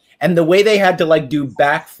take that. And the way they had to do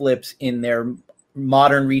backflips in their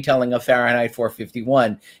modern retelling of Fahrenheit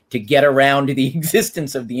 451 to get around the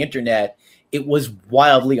existence of the internet, it was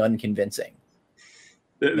wildly unconvincing.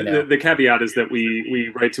 The caveat is that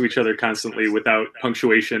we write to each other constantly without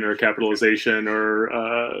punctuation or capitalization or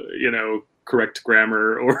correct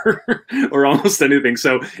grammar or almost anything.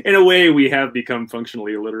 So in a way, we have become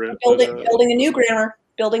functionally illiterate. Building a new grammar,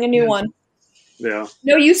 building a new one. Yeah.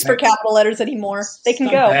 No use for capital letters anymore. They can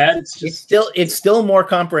go. It's still more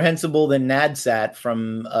comprehensible than NADSAT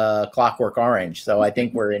from Clockwork Orange. So I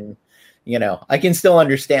think we're in. I can still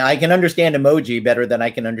understand. I can understand emoji better than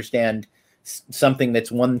I can understand something that's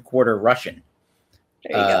 1/4 Russian.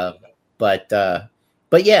 There you go.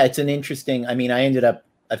 But yeah, it's an interesting. I mean,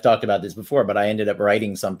 I've talked about this before, but I ended up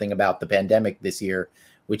writing something about the pandemic this year,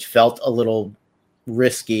 which felt a little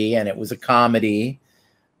risky, and it was a comedy.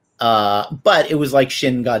 But it was like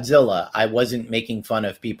Shin Godzilla. I wasn't making fun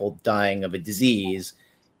of people dying of a disease.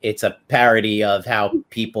 It's a parody of how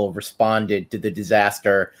people responded to the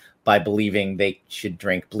disaster by believing they should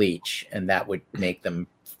drink bleach, and that would make them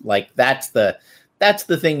that's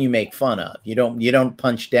the thing you make fun of. You don't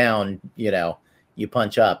punch down, you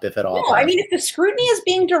punch up if at all. No, I mean, if the scrutiny is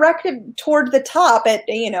being directed toward the top at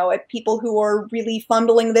people who are really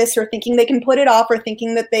fumbling this or thinking they can put it off or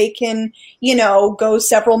thinking that they can, go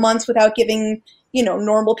several months without giving,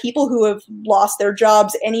 normal people who have lost their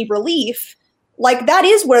jobs any relief, that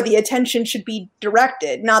is where the attention should be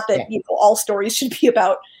directed. Not that, all stories should be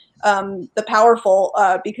about the powerful,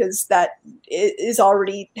 because that is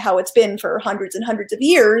already how it's been for hundreds and hundreds of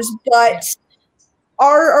years. But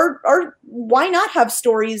why not have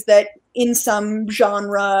stories that in some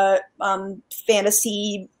genre,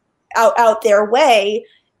 fantasy out their way,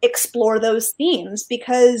 explore those themes?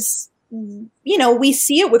 Because, we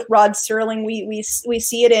see it with Rod Serling. We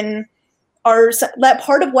see it in that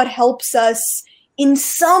part of what helps us in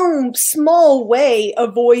some small way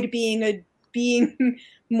avoid being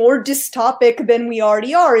more dystopic than we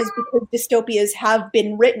already are is because dystopias have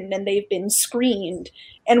been written and they've been screened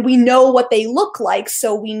and we know what they look like,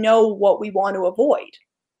 so we know what we want to avoid.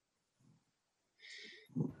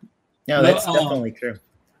 No, that's definitely true.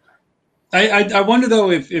 I wonder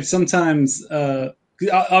though if sometimes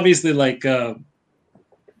obviously I'm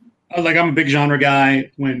a big genre guy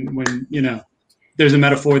when there's a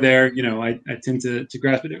metaphor there, I tend to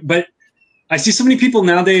grasp it, but I see so many people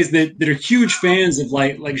nowadays that are huge fans of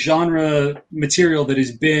like genre material that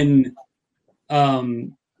has been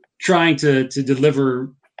trying to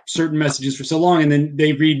deliver certain messages for so long, and then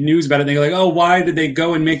they read news about it and they're like, oh, why did they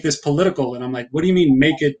go and make this political? And I'm like, what do you mean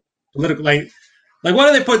make it political? Like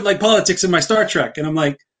why do they put politics in my Star Trek? And I'm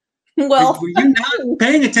like, well, were you not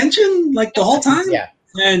paying attention the whole time? Yeah.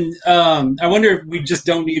 And I wonder if we just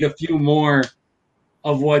don't need a few more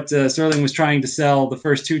of what Serling was trying to sell the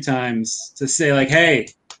first two times to say hey,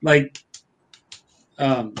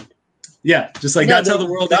 just that's how the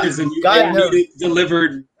world is, and you need it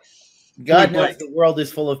delivered. God knows the world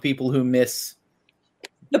is full of people who miss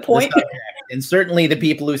the point, and certainly the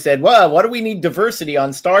people who said, "Well, what do we need diversity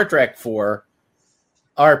on Star Trek for?"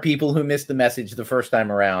 are people who missed the message the first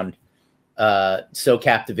time around. So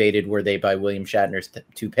captivated were they by William Shatner's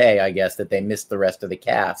toupee, I guess, that they missed the rest of the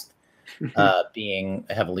cast. Being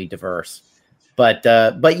heavily diverse, but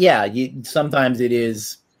yeah, sometimes it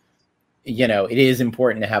is, it is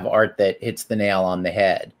important to have art that hits the nail on the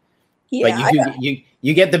head. Yeah, but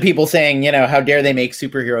you get the people saying, how dare they make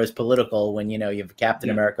superheroes political when you have Captain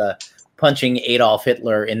America punching Adolf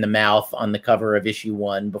Hitler in the mouth on the cover of issue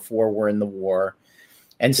 1 before we're in the war,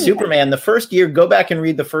 and Superman. The first year, go back and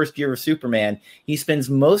read the first year of Superman. He spends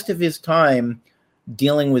most of his time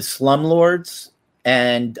dealing with slumlords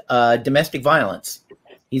and domestic violence.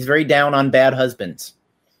 He's very down on bad husbands.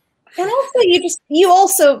 And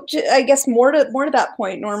also, I guess more to that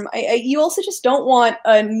point, Norm. You also just don't want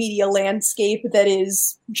a media landscape that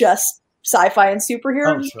is just sci-fi and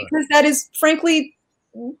superheroes, because that is frankly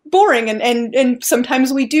boring, and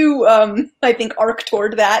sometimes we do, I think, arc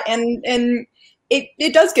toward that, and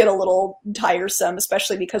it does get a little tiresome,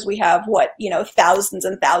 especially because we have thousands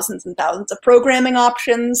and thousands and thousands of programming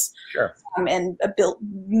options. Sure. And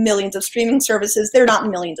millions of streaming services. They're not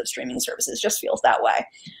millions of streaming services, just feels that way.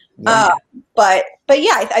 Yeah. But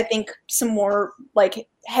yeah, I think some more like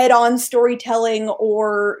head-on storytelling,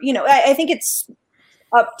 or I think it's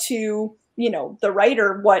up to the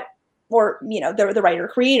writer the writer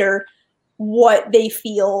creator what they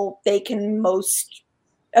feel they can most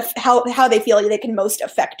how they feel they can most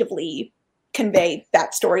effectively convey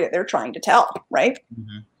that story that they're trying to tell, right?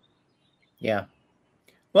 Mm-hmm. Yeah.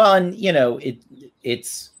 Well, and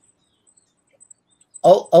it's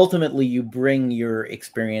ultimately you bring your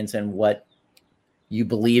experience and what you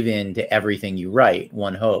believe in to everything you write.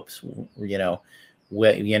 One hopes,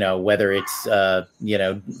 whether it's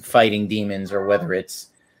fighting demons, or whether it's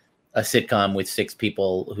a sitcom with 6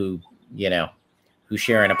 people who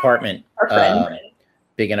share an apartment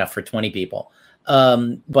big enough for 20 people.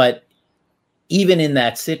 But even in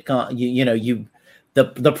that sitcom,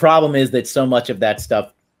 the problem is that so much of that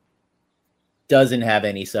stuff doesn't have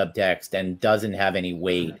any subtext and doesn't have any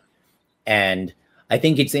weight. And I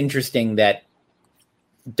think it's interesting that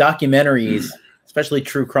documentaries, especially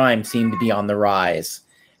true crime, seem to be on the rise.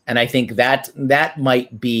 And I think that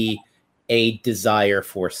might be a desire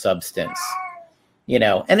for substance,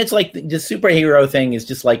 and it's like the superhero thing is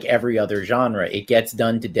just like every other genre. It gets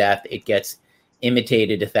done to death. It gets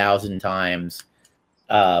imitated 1,000 times.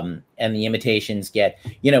 And the imitations get,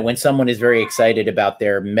 when someone is very excited about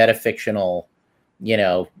their metafictional,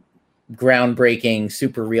 groundbreaking,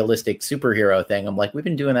 super realistic superhero thing, I'm like, we've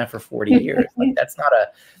been doing that for 40 years. Like,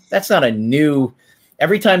 that's not a new,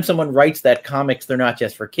 every time someone writes that comics, they're not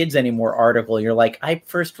just for kids anymore article, you're like, I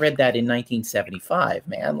first read that in 1975,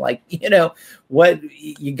 man. Like, what,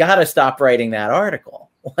 you got to stop writing that article.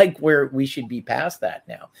 Like, where we should be past that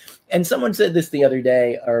now. And someone said this the other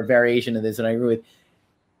day, or a variation of this, and I agree with,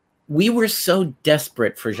 we were so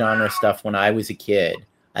desperate for genre stuff when I was a kid.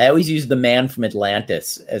 I always use The Man from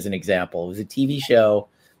Atlantis as an example. It was a TV show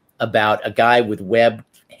about a guy with webbed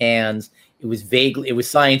hands. It was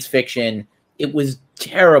science fiction. It was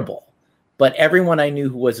terrible. But everyone I knew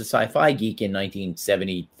who was a sci-fi geek in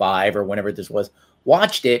 1975 or whenever this was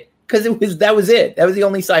watched it, because that was it. That was the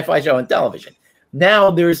only sci-fi show on television.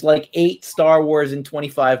 Now there's like 8 Star Wars and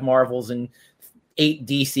 25 Marvels and 8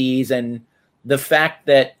 DCs, and the fact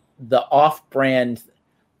that the off-brand,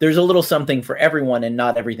 there's a little something for everyone and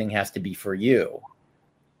not everything has to be for you,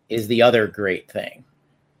 is the other great thing.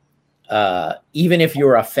 Even if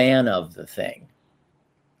you're a fan of the thing,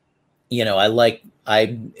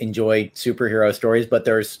 I enjoy superhero stories, but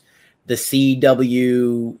there's the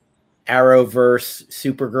CW Arrowverse,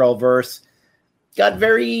 Supergirl verse, got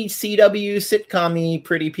very CW sitcom-y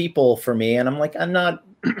pretty people for me. And I'm like,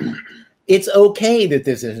 it's okay that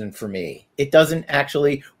this isn't for me. It doesn't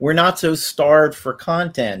actually, we're not so starved for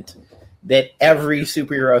content that every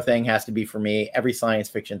superhero thing has to be for me, every science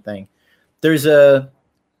fiction thing. There's a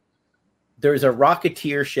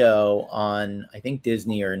Rocketeer show on, I think,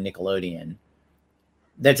 Disney or Nickelodeon,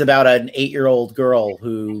 that's about an 8-year-old girl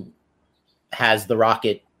who has the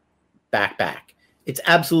rocket backpack. It's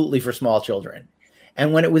absolutely for small children.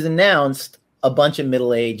 And when it was announced, a bunch of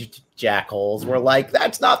middle-aged jackholes were like,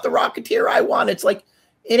 that's not the Rocketeer I want. It's like,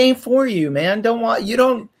 it ain't for you, man. No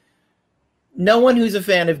one who's a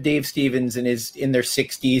fan of Dave Stevens and is in their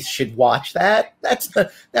 60s should watch that.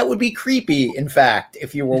 That would be creepy, in fact,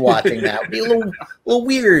 if you were watching that. It would be a little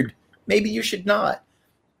weird. Maybe you should not.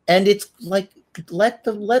 And it's like, let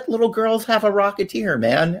little girls have a Rocketeer,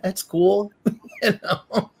 man. That's cool.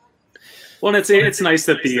 Well, and it's nice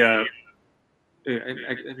that the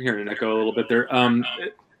I'm hearing an echo a little bit there.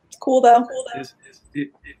 It's cool though.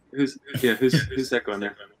 Who's echoing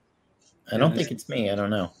there? I don't think it's me. I don't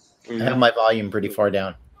know. I have my volume pretty far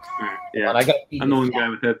down. Right, yeah, I'm the only guy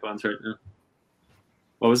with headphones right now.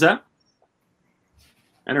 What was that?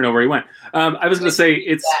 I don't know where he went. I was going to say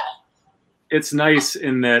it's nice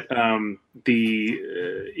in that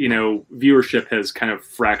the viewership has kind of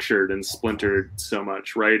fractured and splintered so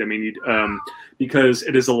much, right? I mean, because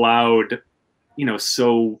it has allowed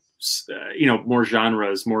more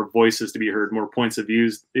genres, more voices to be heard, more points of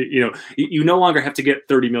views. You no longer have to get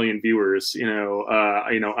 30 million viewers,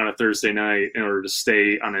 on a Thursday night in order to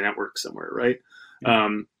stay on a network somewhere, right?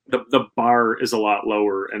 the bar is a lot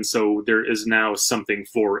lower, and so there is now something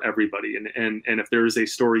for everybody. And if there is a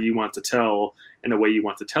story you want to tell and a way you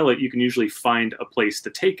want to tell it, you can usually find a place to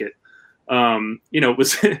take it. It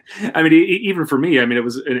was, I mean, even for me, I mean, it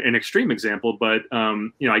was an extreme example, but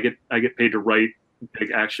I get paid to write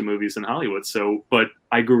big action movies in Hollywood. So, but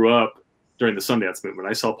I grew up during the Sundance movement.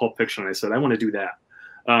 I saw Pulp Fiction and I said, I want to do that.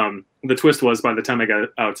 The twist was, by the time I got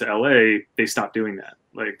out to LA, they stopped doing that.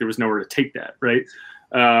 Like, there was nowhere to take that. Right.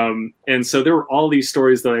 And so there were all these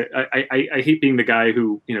stories that I hate being the guy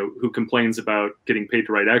who complains about getting paid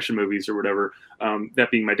to write action movies or whatever. That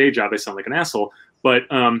being my day job, I sound like an asshole. But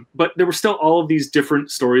there were still all of these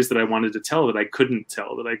different stories that I wanted to tell that I couldn't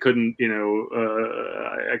tell, that I couldn't,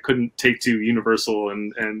 I couldn't take to Universal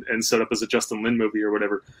and set up as a Justin Lin movie or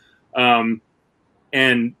whatever.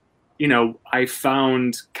 I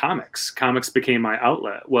found comics. Comics became my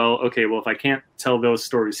outlet. Well, okay, well, if I can't tell those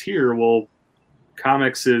stories here, well,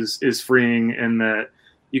 comics is freeing in that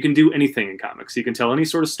you can do anything in comics. You can tell any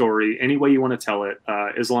sort of story, any way you want to tell it,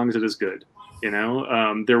 as long as it is good.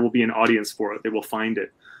 There will be an audience for it. They will find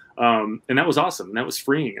it. And that was awesome. That was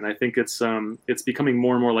freeing. And I think it's becoming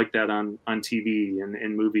more and more like that on TV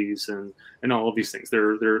and movies and all of these things.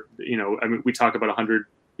 We talk about 100,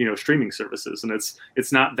 streaming services, and it's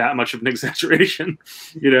not that much of an exaggeration.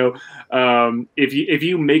 If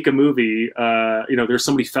you make a movie, there's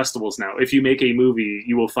so many festivals now. If you make a movie,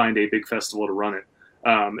 you will find a big festival to run it.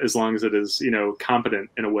 As long as it is, competent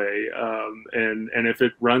in a way. And if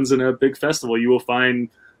it runs in a big festival, you will find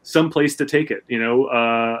some place to take it.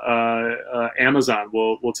 Amazon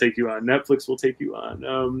will take you on. Netflix will take you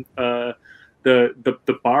on.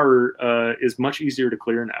 The bar is much easier to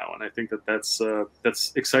clear now, and I think that's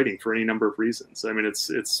exciting for any number of reasons. I mean,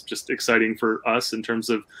 it's just exciting for us in terms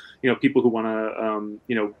of people who want to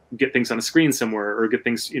get things on a screen somewhere, or get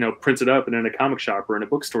things printed up and in a comic shop or in a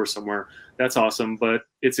bookstore somewhere. That's awesome, but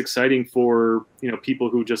it's exciting for people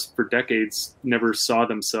who just for decades never saw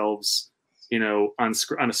themselves on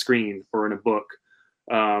a screen or in a book,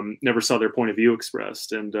 never saw their point of view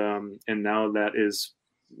expressed, and now that is.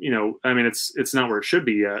 It's not where it should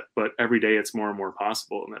be yet, but every day it's more and more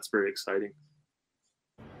possible, and that's very exciting.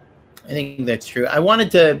 I think that's true. I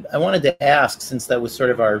wanted to ask, since that was sort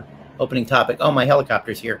of our opening topic. Oh, my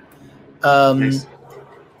helicopter's here. Nice.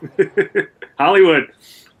 Hollywood.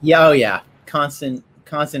 Yeah, oh yeah, constant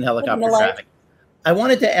helicopter traffic. I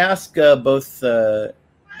wanted to ask both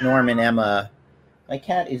Norm and Emma. My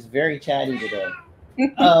cat is very chatty today.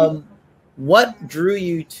 What drew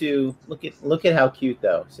you to look at how cute,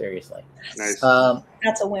 though? Seriously, nice.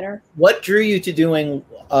 That's a winner. What drew you to doing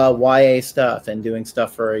YA stuff and doing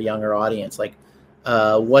stuff for a younger audience? Like,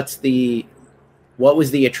 what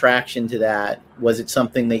was the attraction to that? Was it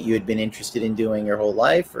something that you had been interested in doing your whole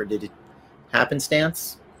life, or did it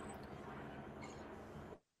happenstance?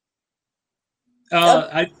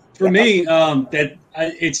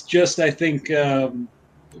 It's just, I think,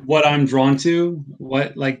 what I'm drawn to,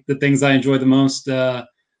 the things I enjoy the most.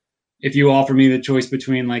 If you offer me the choice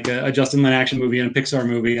between like a Justin Lin action movie and a Pixar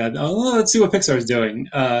movie, let's see what Pixar's doing.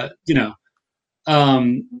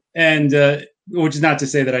 Which is not to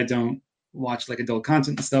say that I don't watch like adult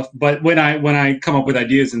content and stuff, but when I come up with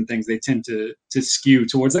ideas and things, they tend to skew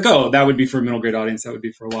towards like, oh, that would be for a middle grade audience, that would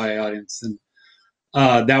be for a YA audience, and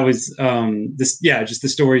that was just the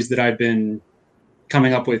stories that I've been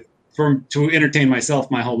coming up with to entertain myself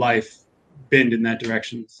my whole life bend in that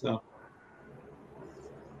direction. So,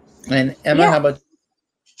 and Emma, how about?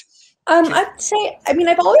 I'd say,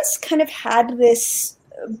 I've always kind of had this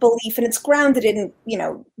belief, and it's grounded in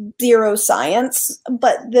zero science,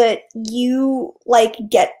 but that you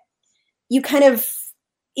kind of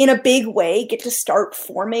in a big way get to start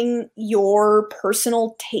forming your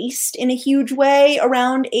personal taste in a huge way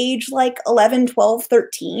around age like 11, 12,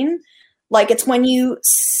 13. Like, it's when you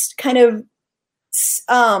kind of,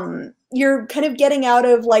 you're kind of getting out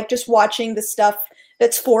of like just watching the stuff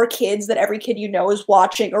that's for kids that every kid is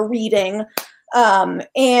watching or reading.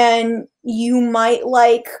 And you might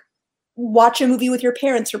like watch a movie with your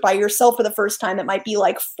parents or by yourself for the first time that might be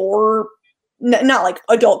like not like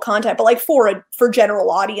adult content, but like for general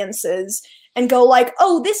audiences, and go like,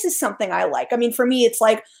 oh, this is something I like. I mean, for me, it's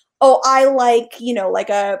like, oh, I like, like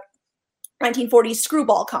a 1940s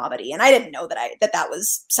screwball comedy, and I didn't know that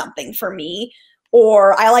was something for me.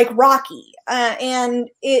 Or I like Rocky, and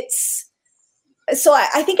I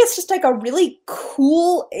think it's just like a really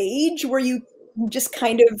cool age where you just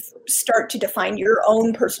kind of start to define your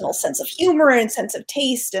own personal sense of humor and sense of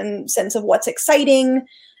taste and sense of what's exciting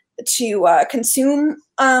to consume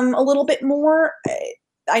a little bit more.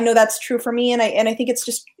 I know that's true for me, and I think it's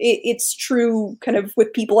just it's true kind of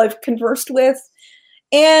with people I've conversed with.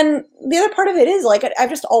 And the other part of it is like I've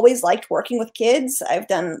just always liked working with kids. I've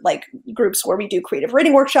done like groups where we do creative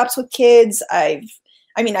writing workshops with kids. I've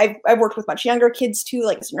worked with much younger kids too,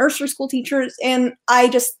 like as nursery school teachers, and I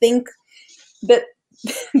just think that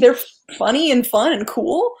they're funny and fun and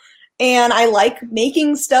cool, and I like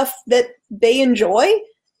making stuff that they enjoy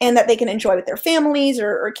and that they can enjoy with their families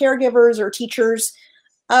or caregivers or teachers.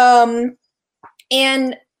 And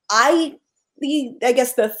I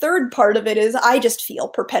guess the third part of it is I just feel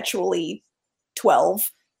perpetually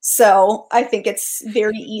 12. So I think it's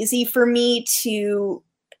very easy for me to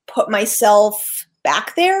put myself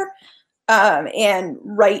back there and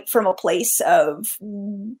write from a place of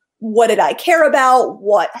what did I care about,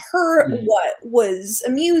 what hurt, what was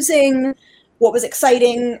amusing, what was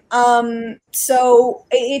exciting. So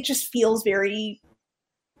it just feels very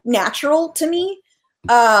natural to me.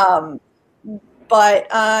 But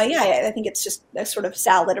yeah, I think it's just a sort of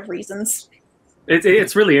salad of reasons.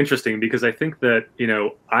 It's really interesting because I think that,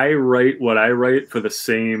 I write what I write for the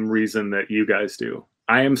same reason that you guys do.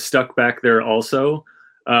 I am stuck back there also.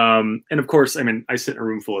 And of course, I mean, I sit in a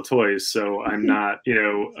room full of toys, so I'm not,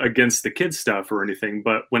 against the kids stuff or anything.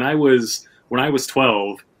 But when I was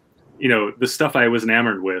 12, the stuff I was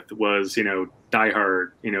enamored with was, Die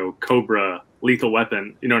Hard, Cobra, Lethal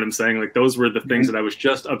Weapon. You know what I'm saying? Like those were the things that I was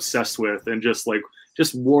just obsessed with and just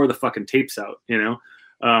wore the fucking tapes out,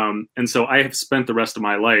 And so I have spent the rest of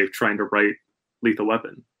my life trying to write Lethal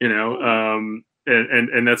Weapon, and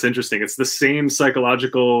that's interesting. It's the same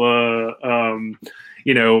psychological,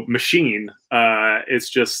 machine. It's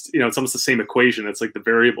just, it's almost the same equation. It's like the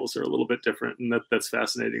variables are a little bit different, and that's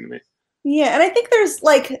fascinating to me. Yeah, and I think there's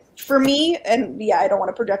like, for me, and yeah, I don't want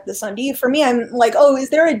to project this onto you. For me, I'm like, oh,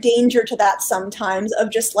 is there a danger to that sometimes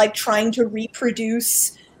of just like trying to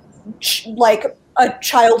reproduce like a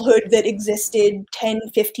childhood that existed 10,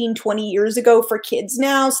 15, 20 years ago for kids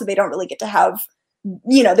now, so they don't really get to have,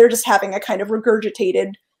 they're just having a kind of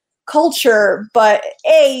regurgitated culture. But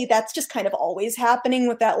that's just kind of always happening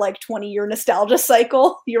with that like 20-year nostalgia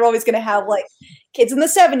cycle. You're always going to have like kids in the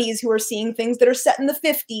 70s who are seeing things that are set in the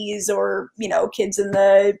 50s, or kids in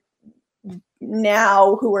the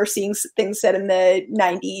now who are seeing things set in the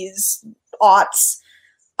 90s, aughts.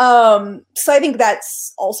 So I think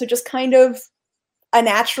that's also just kind of a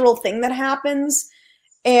natural thing that happens.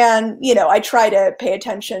 And I try to pay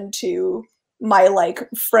attention to my like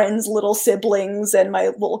friends' little siblings and my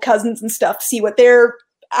little cousins and stuff, see what they're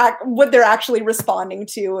actually responding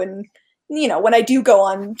to. And, when I do go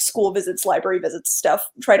on school visits, library visits, stuff,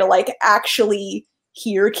 try to like actually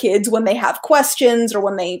hear kids when they have questions or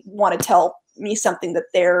when they want to tell me something that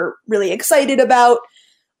they're really excited about.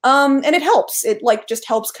 And it helps. It like just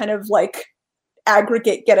helps kind of like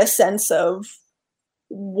get a sense of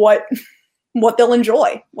what they'll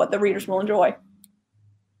enjoy, what the readers will enjoy.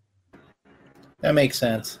 That makes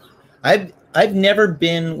sense. I've never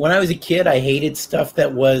been, when I was a kid, I hated stuff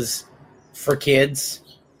that was for kids.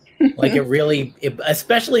 Like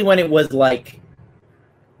especially when it was like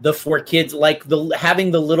the for kids, like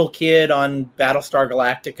having the little kid on Battlestar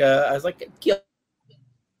Galactica. I was like, kill.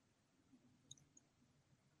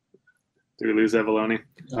 Did we lose Avalone?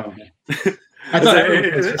 Oh. I thought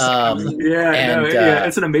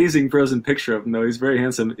it's an amazing frozen picture of him, though. He's very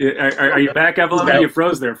handsome. Are you back, Avalone? You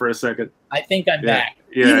froze there for a second. I think I'm back.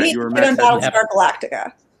 Yeah, you were on Battlestar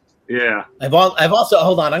Galactica. Yeah. I've also,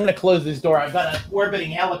 hold on, I'm going to close this door. I've got an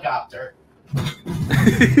orbiting helicopter.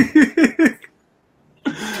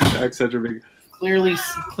 That's such a big.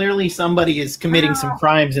 Clearly somebody is committing some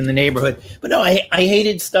crimes in the neighborhood. But no, I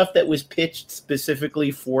hated stuff that was pitched specifically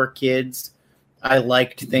for kids. I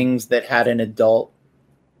liked things that had an adult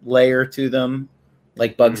layer to them,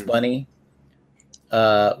 like Bugs Bunny,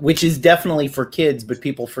 which is definitely for kids, but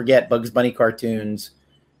people forget Bugs Bunny cartoons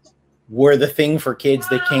were the thing for kids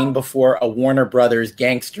that came before a Warner Brothers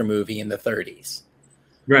gangster movie in the 30s.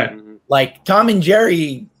 Right. Like Tom and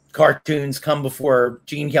Jerry cartoons come before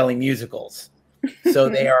Gene Kelly musicals. So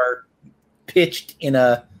they are pitched in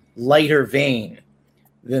a lighter vein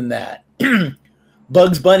than that.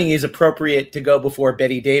 Bugs Bunny is appropriate to go before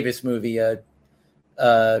Betty Davis movie, a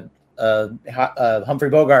Humphrey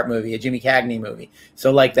Bogart movie, a Jimmy Cagney movie.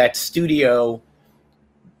 So like that studio,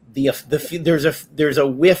 there's a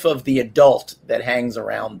whiff of the adult that hangs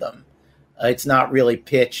around them. It's not really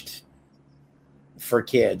pitched for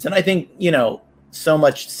kids. And I think, so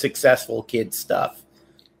much successful kids stuff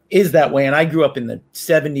is that way. And I grew up in the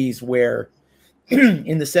 70s where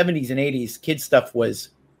in the 70s and 80s, kids stuff was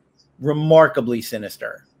remarkably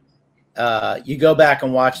sinister. you go back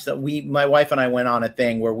and watch my wife and I went on a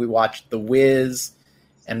thing where we watched The Wiz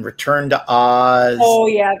and Return to Oz. Oh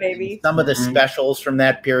yeah, baby. Some of the specials from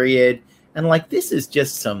that period. And like, this is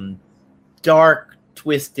just some dark,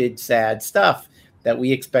 twisted, sad stuff that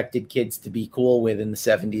we expected kids to be cool with in the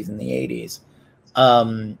 70s and the 80s.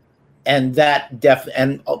 And that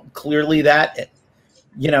clearly that,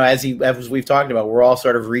 as we've talked about, we're all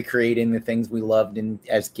sort of recreating the things we loved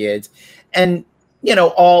as kids. And,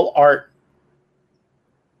 all art,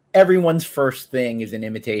 everyone's first thing is an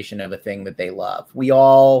imitation of a thing that they love. We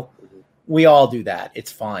all do that.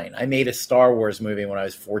 It's fine. I made a Star Wars movie when I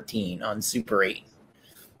was 14 on Super 8,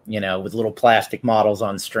 with little plastic models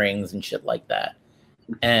on strings and shit like that.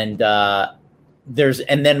 And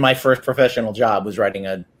then my first professional job was writing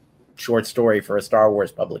a short story for a Star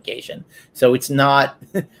Wars publication. So it's not,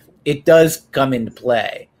 it does come into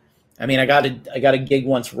play. I mean, I got a gig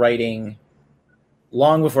once writing,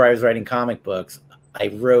 long before I was writing comic books. I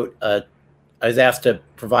was asked to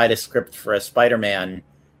provide a script for a Spider-Man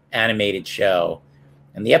animated show,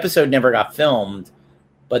 and the episode never got filmed,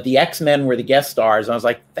 but the X-Men were the guest stars. And I was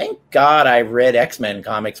like, thank God I read X-Men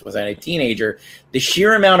comics when I was a teenager. The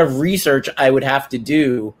sheer amount of research I would have to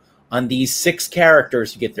do on these 6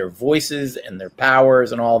 characters to get their voices and their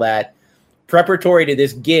powers and all that preparatory to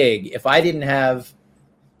this gig. If I didn't have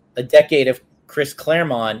a decade of Chris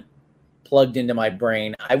Claremont plugged into my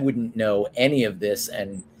brain, I wouldn't know any of this,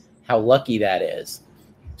 and how lucky that is.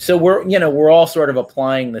 So we're all sort of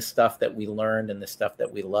applying the stuff that we learned and the stuff that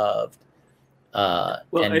we loved,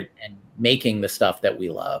 and making the stuff that we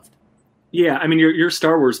loved. Yeah, I mean, your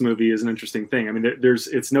Star Wars movie is an interesting thing. I mean,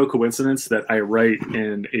 it's no coincidence that I write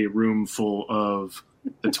in a room full of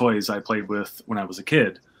the toys I played with when I was a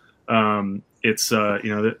kid. There's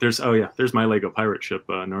my Lego pirate ship,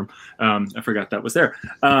 Norm. I forgot that was there.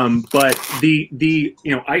 But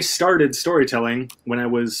I started storytelling when I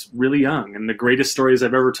was really young, and the greatest stories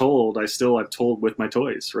I've ever told, I've told with my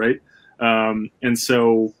toys, right? And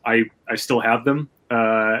so I still have them.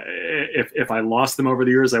 If I lost them over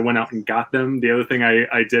the years, I went out and got them. The other thing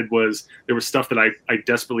I did was, there was stuff that I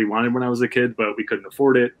desperately wanted when I was a kid, but we couldn't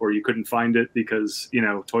afford it, or you couldn't find it because,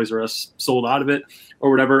 Toys R Us sold out of it or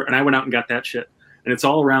whatever. And I went out and got that shit, and it's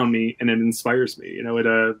all around me, and it inspires me.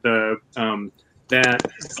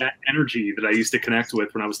 That energy that I used to connect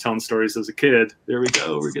with when I was telling stories as a kid. There we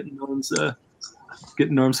go. We're getting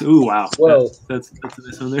Norm's. Ooh, wow. Whoa. That's a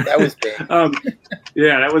nice one there. That was big.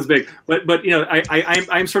 Yeah, that was big. But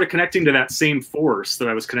I'm sort of connecting to that same force that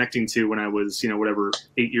I was connecting to when I was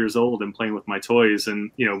 8 years old and playing with my toys and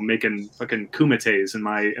making fucking kumites in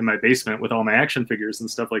my basement with all my action figures and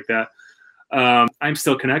stuff like that. I'm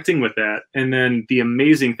still connecting with that. And then the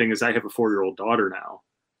amazing thing is I have a 4-year-old daughter now,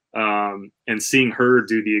 and seeing her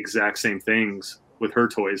do the exact same things with her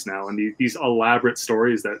toys now, and these elaborate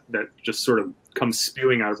stories that just sort of come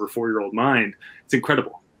spewing out of her 4-year-old mind. It's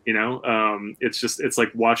incredible. It's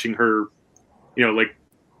like watching her,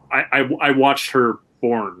 I watched her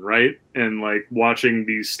born, right? And like watching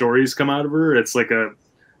these stories come out of her, it's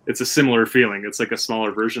a similar feeling. It's like a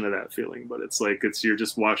smaller version of that feeling, but you're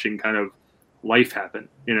just watching kind of life happen,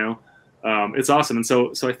 it's awesome. And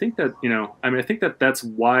so I think that, I think that that's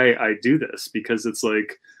why I do this, because it's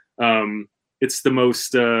like, it's the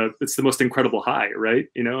most incredible high, right?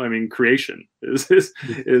 Creation is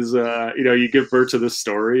you give birth to this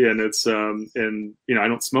story, and it's and I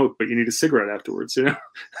don't smoke, but you need a cigarette afterwards,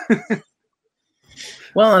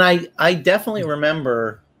 Well, and I definitely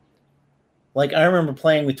remember, I remember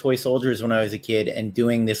playing with toy soldiers when I was a kid and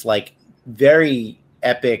doing this very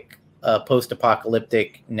epic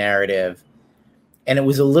post-apocalyptic narrative, and it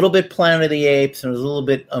was a little bit Planet of the Apes and it was a little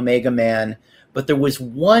bit Omega Man, but there was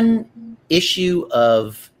one issue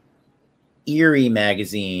of Eerie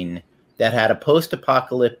magazine that had a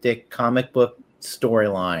post-apocalyptic comic book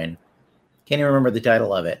storyline. Can't even remember the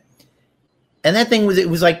title of it. And that thing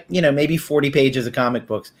was maybe 40 pages of comic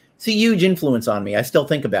books. It's a huge influence on me. I still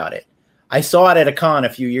think about it. I saw it at a con a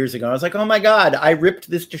few years ago. I was like, oh my God, I ripped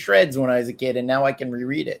this to shreds when I was a kid, and now I can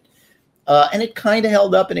reread it. And it kind of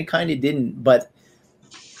held up and it kind of didn't. But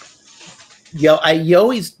you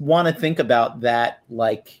always want to think about that,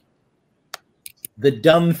 the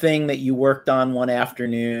dumb thing that you worked on one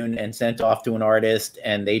afternoon and sent off to an artist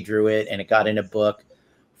and they drew it and it got in a book.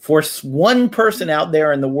 For one person out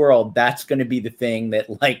there in the world, that's going to be the thing that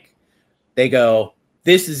they go,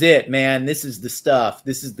 this is it, man. This is the stuff.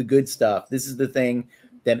 This is the good stuff. This is the thing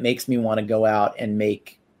that makes me want to go out and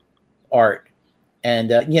make art. And,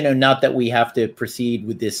 not that we have to proceed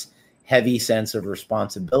with this heavy sense of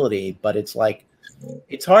responsibility, but it's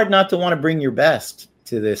hard not to want to bring your best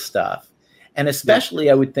to this stuff. And especially,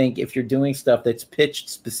 I would think if you're doing stuff that's pitched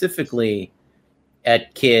specifically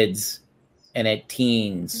at kids and at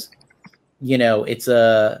teens, it's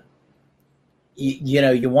a,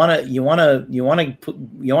 you want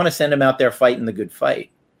to send them out there fighting the good fight.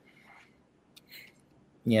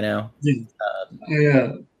 Yeah.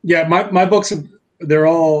 My books, they're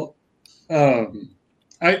all. I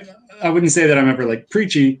wouldn't say that I'm ever like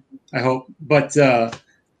preachy, I hope, but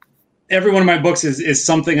every one of my books is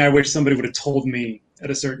something I wish somebody would have told me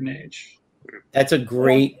at a certain age. That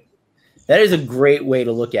is a great way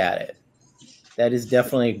to look at it. That is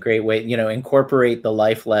definitely a great way, incorporate the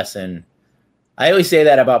life lesson. I always say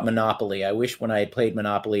that about Monopoly. I wish when I had played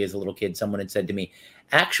Monopoly as a little kid, someone had said to me,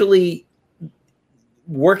 actually,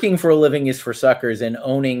 working for a living is for suckers, and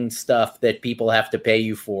owning stuff that people have to pay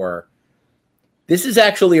you for. This is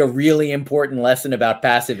actually a really important lesson about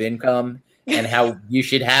passive income and how you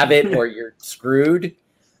should have it or you're screwed.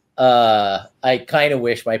 I kind of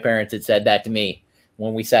wish my parents had said that to me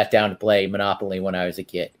when we sat down to play Monopoly when I was a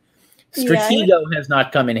kid. Stratego has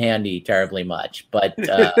not come in handy terribly much, but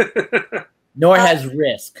nor has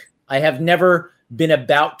Risk. I have never been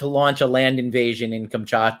about to launch a land invasion in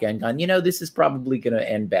Kamchatka and gone, this is probably going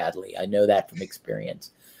to end badly. I know that from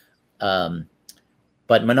experience.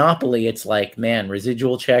 But Monopoly, it's like, man,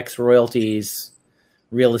 residual checks, royalties,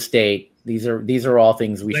 real estate. These are all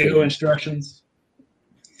things we should. Lego instructions.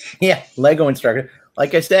 Yeah, Lego instructions.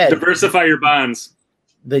 Like I said, diversify your bonds.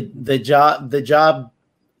 The job,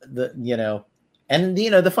 and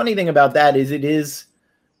the funny thing about that is it is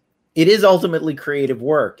ultimately creative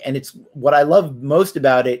work, and it's what I love most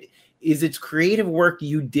about it is it's creative work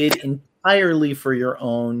you did entirely for your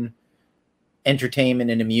own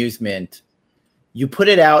entertainment and amusement. You put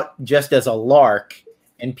it out just as a lark,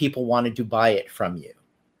 and people wanted to buy it from you.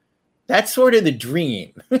 That's sort of the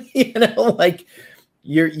dream, like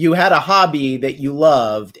you had a hobby that you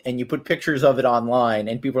loved, and you put pictures of it online,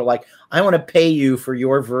 and people are like, I want to pay you for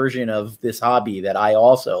your version of this hobby that I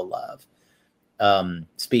also love.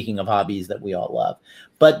 Speaking of hobbies that we all love.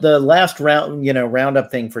 But the last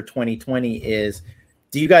roundup thing for 2020 is,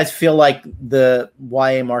 do you guys feel like the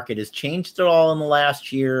YA market has changed at all in the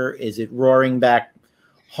last year? Is it roaring back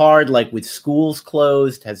hard, like with schools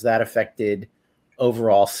closed? Has that affected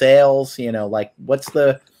overall sales?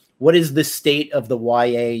 What is the state of the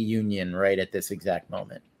YA union right at this exact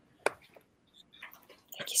moment?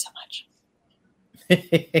 Thank you so much.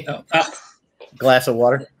 Glass of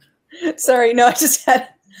water. Sorry, no, I just had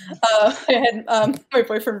my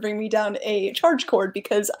boyfriend bring me down a charge cord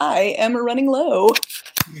because I am running low.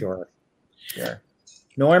 Sure.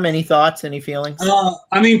 Norm, any thoughts, any feelings?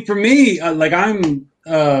 For me, I'm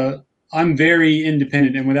very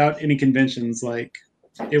independent and without any conventions. Like,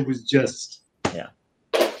 it was just,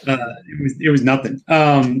 it was nothing.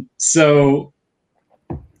 So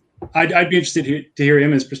I'd be interested to hear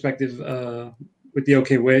Emma's perspective with the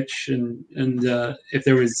OK Witch and if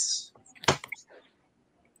there was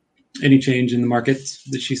any change in the market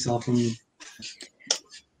that she saw from.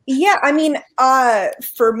 Yeah,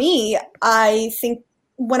 for me, I think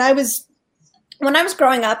when I was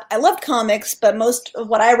growing up, I loved comics, but most of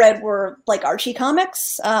what I read were like Archie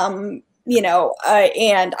comics, and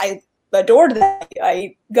I adored that.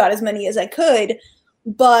 I got as many as I could,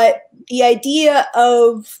 but the idea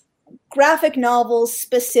of graphic novels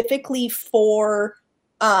specifically for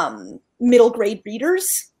middle grade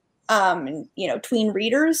readers, tween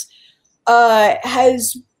readers,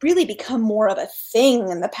 has really become more of a thing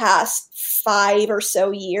in the past 5 or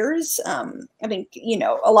so years. I think,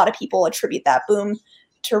 a lot of people attribute that boom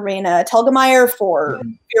to Raina Telgemeier for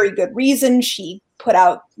very good reason. She put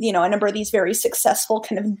out, a number of these very successful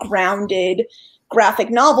kind of grounded graphic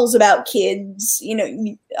novels about kids,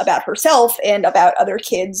 about herself and about other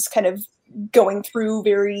kids kind of going through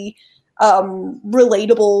very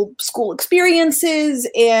relatable school experiences.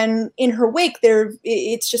 And in her wake,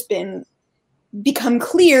 it's just become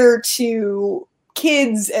clear to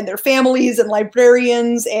kids and their families and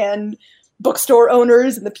librarians and bookstore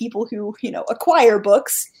owners and the people who, acquire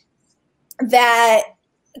books, that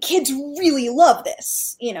kids really love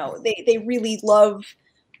this. They really love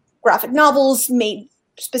graphic novels made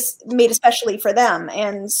especially for them.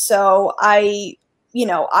 And so I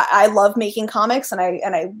love making comics and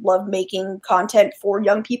I love making content for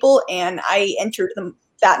young people. And I entered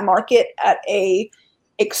that market at a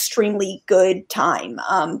extremely good time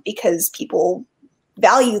because people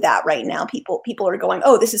value that right now. People are going,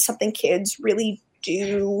 oh, this is something kids really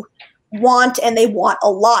do want, and they want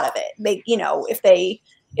a lot of it. They,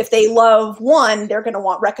 if they love one, they're going to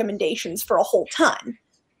want recommendations for a whole ton.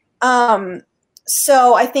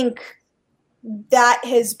 So I think that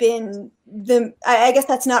has been I guess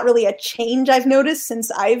that's not really a change I've noticed since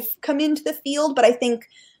I've come into the field, but I think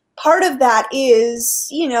part of that is,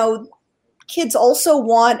 kids also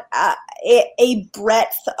want a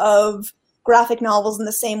breadth of graphic novels in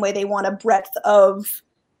the same way they want a breadth of,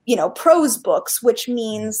 prose books, which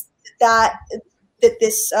means that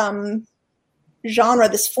this genre,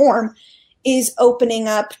 this form, is opening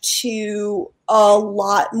up to a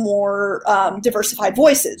lot more diversified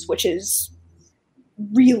voices, which is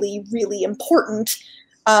really, really important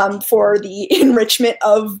for the enrichment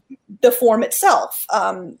of the form itself.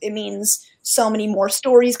 It means so many more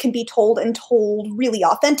stories can be told and told really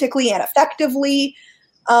authentically and effectively.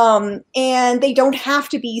 And they don't have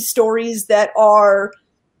to be stories that are,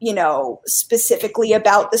 specifically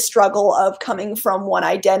about the struggle of coming from one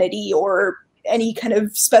identity or any kind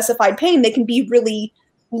of specified pain. They can be really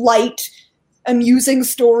light, amusing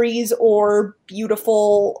stories or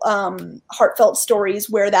beautiful, heartfelt stories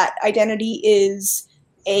where that identity is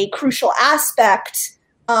a crucial aspect,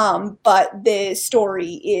 but the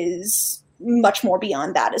story is much more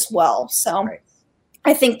beyond that as well. So right.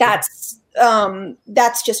 I think that's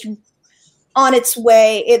just on its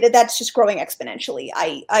way. That's just growing exponentially.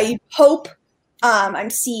 I hope I'm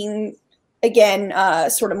seeing, again,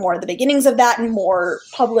 sort of more of the beginnings of that and more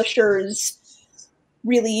publishers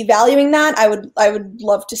really valuing that. I would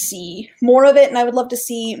love to see more of it, and I would love to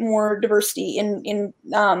see more diversity in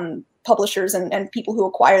publishers and people who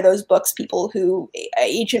acquire those books, people who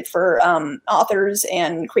agent for authors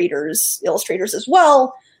and creators, illustrators as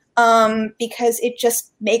well, because it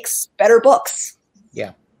just makes better books.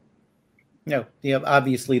 Yeah. No,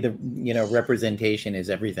 obviously the representation is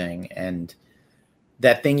everything, and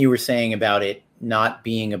that thing you were saying about it not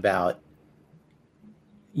being about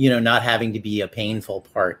not having to be a painful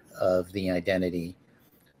part of the identity.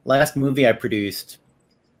 Last movie I produced,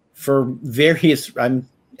 for various, I'm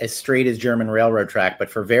as straight as German railroad track, but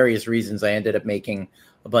for various reasons, I ended up making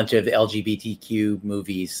a bunch of LGBTQ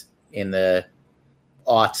movies in the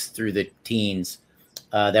aughts through the teens.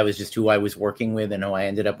 That was just who I was working with and who I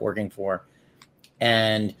ended up working for.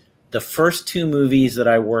 And the first two movies that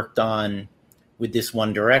I worked on with this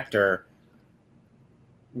one director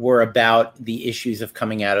were about the issues of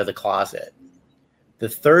coming out of the closet. The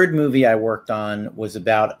third movie I worked on was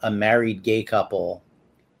about a married gay couple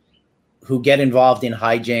who get involved in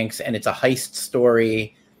hijinks, and it's a heist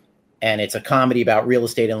story, and it's a comedy about real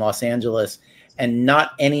estate in Los Angeles, and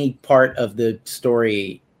not any part of the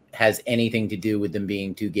story has anything to do with them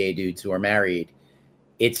being two gay dudes who are married.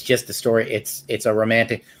 It's just a story. It's a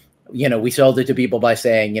romantic, we sold it to people by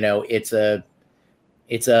saying, it's a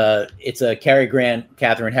Cary Grant,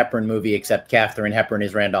 Katharine Hepburn movie, except Katharine Hepburn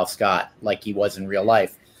is Randolph Scott, like he was in real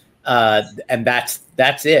life. And that's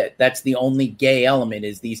it. That's the only gay element,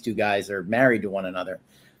 is these two guys are married to one another.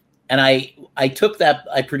 And I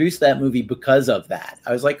produced that movie because of that.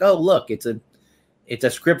 I was like, oh, look, it's a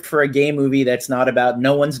script for a gay movie that's not about,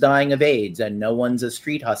 no one's dying of AIDS and no one's a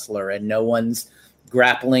street hustler and no one's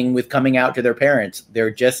grappling with coming out to their parents.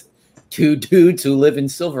 They're just two dudes who live in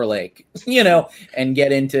Silver Lake, and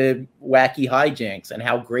get into wacky hijinks. And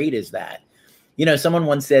how great is that? Someone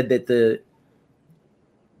once said that the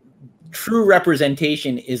true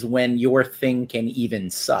representation is when your thing can even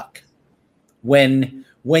suck. When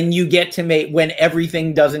you get to when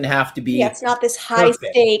everything doesn't have to be. Yeah, it's not this high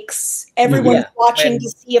stakes. Everyone's watching to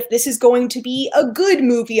see if this is going to be a good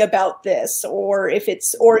movie about this, or if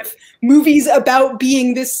movies about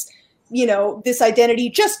being this, this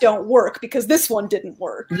identity just don't work because this one didn't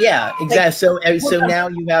work. Yeah, exactly. So now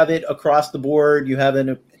you have it across the board. You have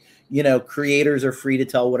creators are free to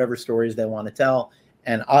tell whatever stories they want to tell.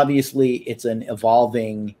 And obviously it's an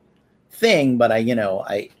evolving thing, but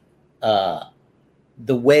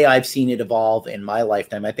the way I've seen it evolve in my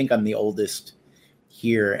lifetime, I think I'm the oldest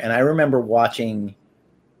here. And I remember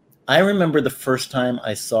the first time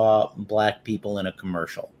I saw Black people in a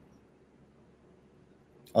commercial.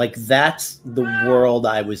 Like, that's the world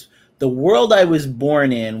I was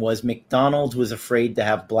born in. Was McDonald's was afraid to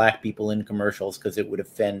have Black people in commercials because it would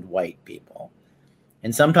offend white people.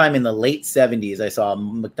 And sometime in the late 70s, I saw a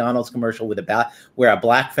McDonald's commercial where a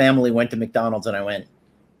Black family went to McDonald's, and I went,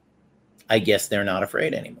 I guess they're not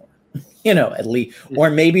afraid anymore, at least, or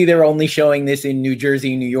maybe they're only showing this in New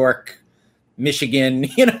Jersey, New York, Michigan,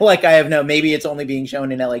 maybe it's only being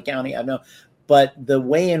shown in LA County. I don't know. But the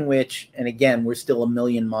way in which, and again, we're still a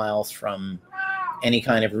million miles from any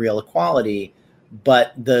kind of real equality,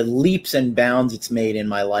 but the leaps and bounds it's made in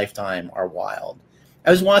my lifetime are wild.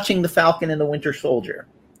 I was watching The Falcon and the Winter Soldier,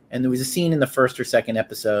 and there was a scene in the first or second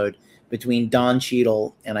episode between Don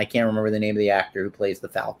Cheadle and I can't remember the name of the actor who plays the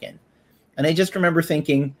Falcon. And I just remember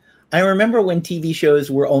thinking, I remember when TV shows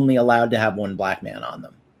were only allowed to have one black man on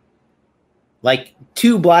them. Like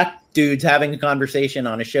two black dudes having a conversation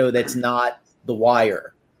on a show that's not The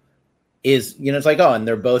Wire is, it's like, oh, and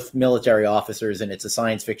they're both military officers and it's a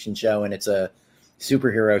science fiction show and it's a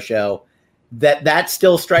superhero show. That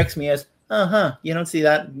still strikes me as, you don't see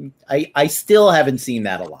that. I still haven't seen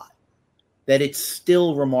that a lot. That it's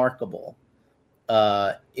still remarkable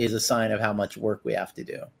is a sign of how much work we have to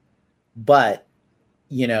do. But,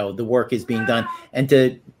 the work is being done. And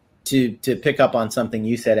to pick up on something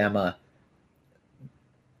you said, Emma,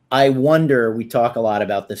 I wonder, we talk a lot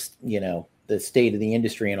about this, the state of the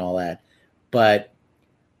industry and all that, but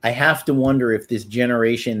I have to wonder if this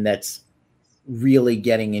generation that's really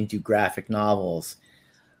getting into graphic novels,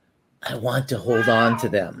 I want to hold on to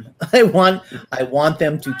them. I want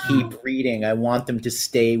them to keep reading. I want them to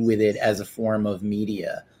stay with it as a form of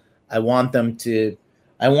media. I want them to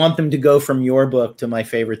go from your book to my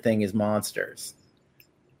favorite thing is Monsters.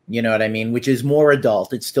 You know what I mean? Which is more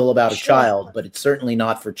adult. It's still about a child, but it's certainly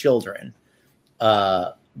not for children.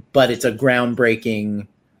 But it's a groundbreaking,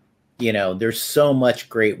 there's so much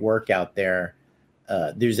great work out there.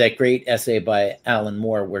 There's that great essay by Alan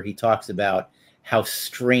Moore where he talks about how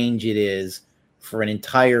strange it is for an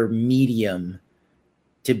entire medium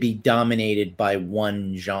to be dominated by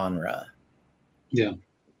one genre. Yeah.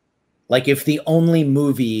 Like if the only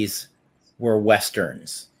movies were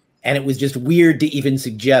Westerns, and it was just weird to even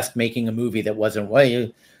suggest making a movie that wasn't, well, you're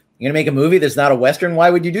going to make a movie that's not a Western? Why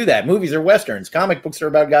would you do that? Movies are Westerns. Comic books are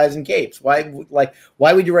about guys in capes. Why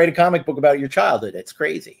would you write a comic book about your childhood? It's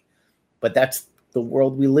crazy. But that's the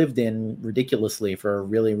world we lived in ridiculously for a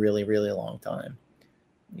really, really, really long time.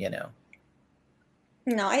 No,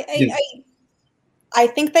 I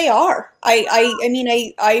think they are.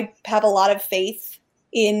 I have a lot of faith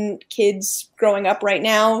in kids growing up right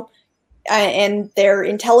now and their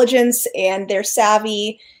intelligence and their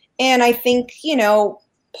savvy. And I think,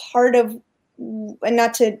 part of, and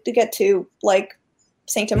not to get to like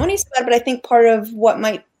sanctimonious about it, but I think part of what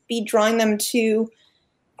might be drawing them to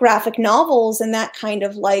graphic novels and that kind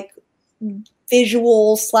of like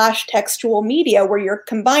visual / textual media where you're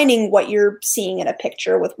combining what you're seeing in a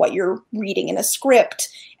picture with what you're reading in a script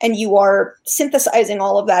and you are synthesizing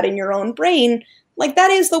all of that in your own brain. Like that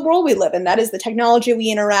is the world we live in. That is the technology we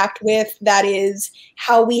interact with. That is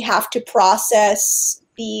how we have to process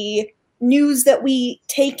the news that we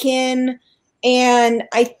take in. And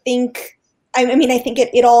I think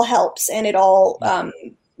it all helps and it all,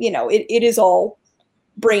 it is all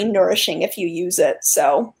brain nourishing if you use it.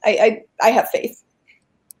 So I have faith.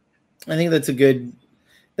 I think that's a good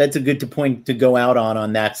point to go out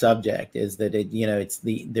on that subject is that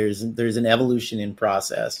there's an evolution in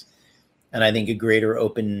process. And I think a greater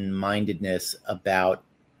open-mindedness about,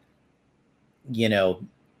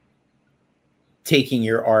 taking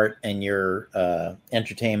your art and your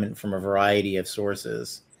entertainment from a variety of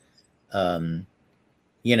sources. They're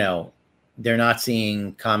not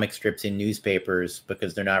seeing comic strips in newspapers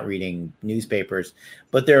because they're not reading newspapers,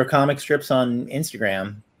 but there are comic strips on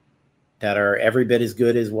Instagram that are every bit as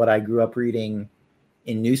good as what I grew up reading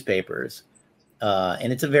in newspapers.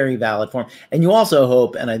 And it's a very valid form. And you also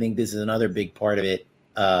hope, and I think this is another big part of it,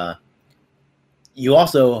 you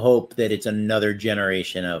also hope that it's another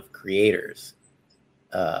generation of creators.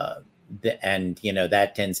 And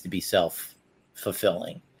that tends to be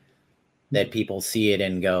self-fulfilling, that people see it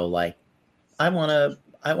and go like, I want to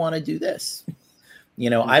do this.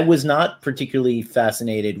 I was not particularly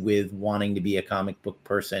fascinated with wanting to be a comic book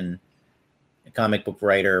person, a comic book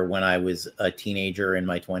writer when I was a teenager in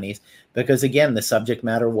my 20s, because again, the subject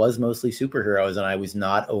matter was mostly superheroes and I was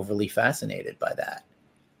not overly fascinated by that.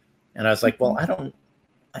 And I was like, well, I don't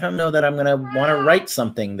know that I'm going to want to write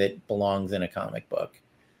something that belongs in a comic book.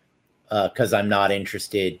 Cause I'm not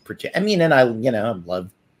interested. And I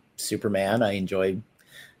love Superman. I enjoy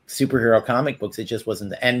superhero comic books. It just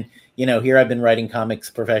wasn't. And here I've been writing comics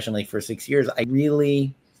professionally for 6 years.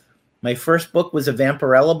 My first book was a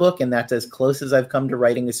Vampirella book, and that's as close as I've come to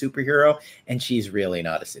writing a superhero. And she's really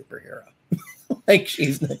not a superhero. Like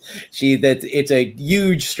it's a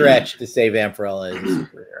huge stretch to say Vampirella is a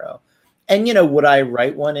superhero. And would I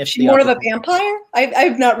write one if she's more of a vampire?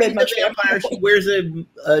 I've not read much vampire. She wears an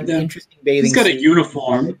interesting bathing. She's got suit a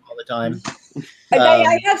uniform all the time.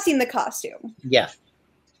 I have seen the costume. Yeah.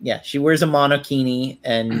 She wears a monokini,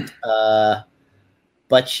 and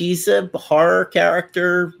but she's a horror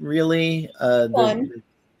character. Really,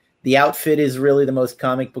 the outfit is really the most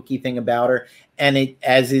comic booky thing about her, and it,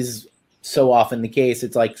 as is so often the case,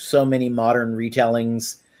 it's like so many modern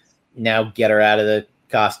retellings now get her out of the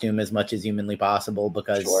costume as much as humanly possible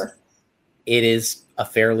because it is a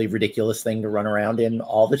fairly ridiculous thing to run around in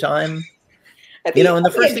all the time. I You know, and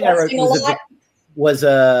the first thing I wrote investing was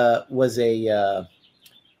a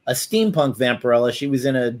steampunk Vampirella. She was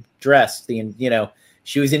in a dress.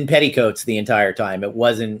 She was in petticoats the entire time. It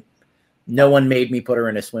wasn't. No one made me put her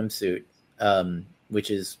in a swimsuit, which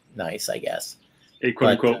is nice, I guess. A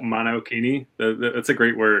quote unquote monokini. That's a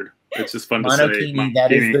great word. It's just fun to say.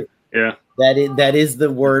 Monokini. That is the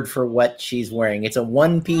word for what she's wearing. It's a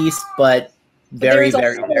one piece, but very,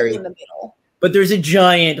 very, very in the middle. But there's a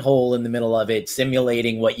giant hole in the middle of it,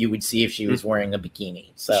 simulating what you would see if she was wearing a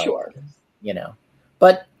bikini. So, sure.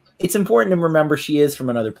 But it's important to remember she is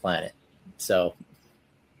from another planet. So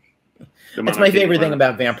that's my favorite thing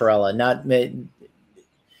about Vampirella.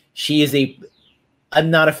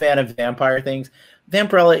 I'm not a fan of vampire things.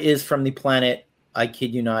 Vampirella is from the planet, I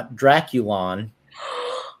kid you not, Draculon.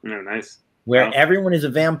 Oh, nice. Where everyone is a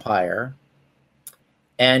vampire.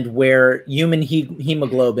 And where human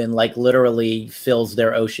hemoglobin, like, literally fills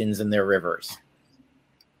their oceans and their rivers.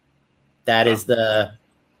 That is and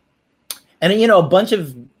a bunch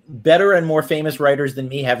of better and more famous writers than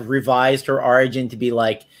me have revised her origin to be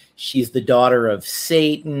like, she's the daughter of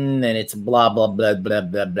Satan, and it's blah, blah, blah, blah,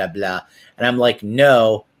 blah, blah, blah. And I'm like,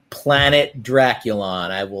 no, Planet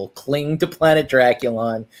Draculon. I will cling to Planet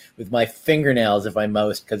Draculon with my fingernails if I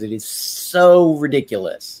must, because it is so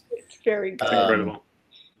ridiculous. It's very good. Incredible.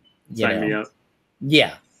 Sign me up.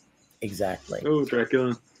 Yeah, exactly. Oh,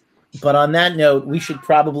 Dracula. But on that note, we should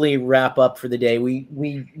probably wrap up for the day. We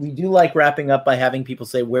do like wrapping up by having people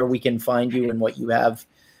say where we can find you and what you have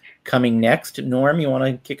coming next. Norm, you want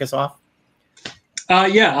to kick us off?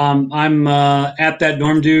 I'm at That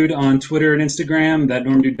Norm Dude on Twitter and Instagram.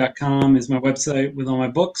 ThatNormDude.com is my website with all my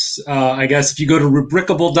books. I guess if you go to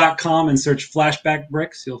rubricable.com and search Flashback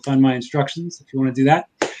Bricks, you'll find my instructions if you want to do that.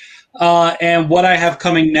 And what I have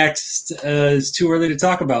coming next is too early to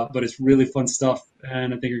talk about, but it's really fun stuff,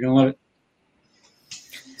 and I think you're going to love it.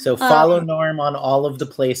 So follow Norm on all of the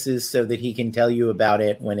places so that he can tell you about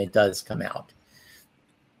it when it does come out.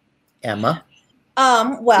 Emma?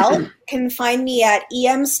 Well, you can find me at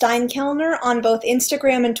EM Steinkellner on both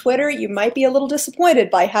Instagram and Twitter. You might be a little disappointed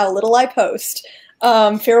by how little I post.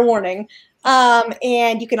 Fair warning.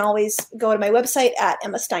 And you can always go to my website at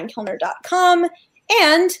emmasteinkellner.com.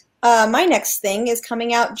 And my next thing is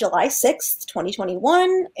coming out July 6th,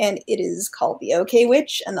 2021, and it is called The OK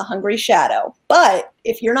Witch and the Hungry Shadow. But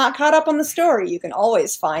if you're not caught up on the story, you can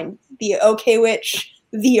always find The OK Witch,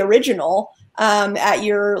 the original, at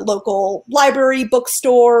your local library,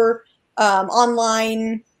 bookstore,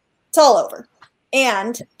 online. It's all over.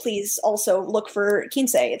 And please also look for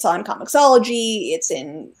Kinsey. It's on Comixology. It's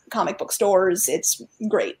in comic book stores. It's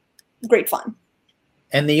great. Great fun.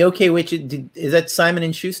 And the OK Witch, is that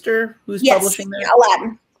Simon & Schuster who's publishing that? Yes,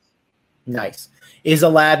 Aladdin. Nice. Is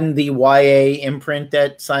Aladdin the YA imprint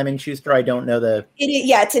at Simon & Schuster? I don't know the...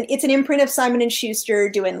 It's an imprint of Simon & Schuster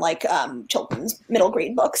doing like children's middle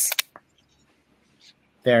grade books.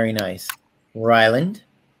 Very nice. Ryland?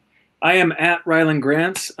 I am at Ryland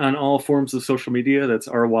Grant on all forms of social media. That's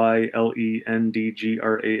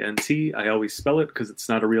RYLENDGRANT. I always spell it because it's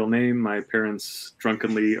not a real name. My parents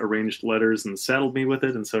drunkenly arranged letters and saddled me with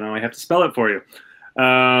it, and so now I have to spell it for you.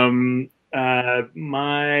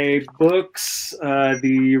 My books,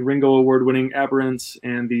 the Ringo Award-winning Aberrant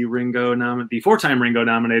and the four-time Ringo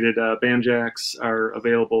nominated Banjax are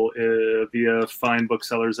available via fine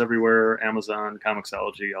booksellers everywhere, Amazon,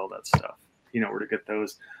 Comixology, all that stuff. You know where to get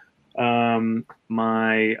those. My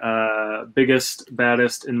biggest,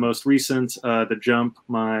 baddest, and most recent, The Jump,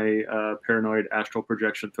 my paranoid astral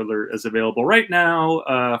projection thriller, is available right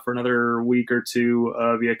now for another week or two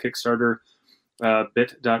via Kickstarter,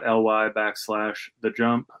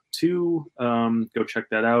 bit.ly/thejump2. Go check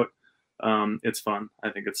that out. It's fun. I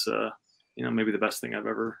think it's maybe the best thing I've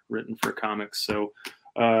ever written for comics. So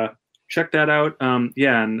check that out.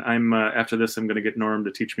 And I'm after this, I'm going to get Norm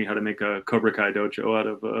to teach me how to make a Cobra Kai dojo out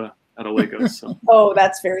of Legos. So. Oh,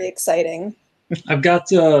 that's very exciting. I've got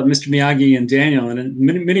Mr. Miyagi and Daniel and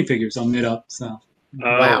minifigures all made up. So.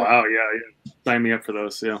 Wow! Yeah. Sign me up for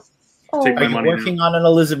those. Yeah. Oh, Take my are you money working on an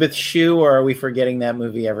Elizabeth Shue, or are we forgetting that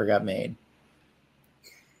movie ever got made?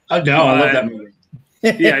 Oh no, I love that movie.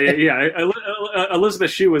 Yeah. Elizabeth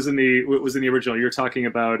Shue was in the original. You're talking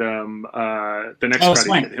about the next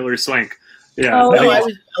Friday, Hilary Swank. Yeah.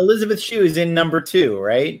 Elizabeth Shue is in number 2,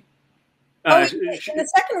 right? In the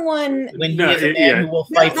second one, when he is a man who will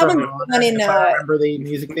fight for her honor, if I remember the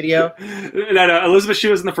music video. No. Elizabeth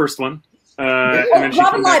Shue is in the first one. And then she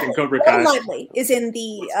comes back in Cobra Kai. Robin Lively is in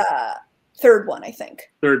the third one, I think.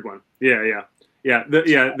 Third one. Yeah. Yeah,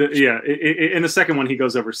 in the second one, he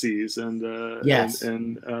goes overseas, and Yes.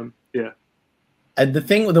 yeah. And the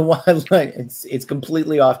thing with the one, it's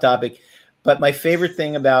completely off topic, but my favorite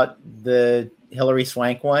thing about the Hilary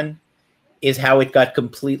Swank one is how it got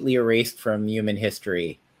completely erased from human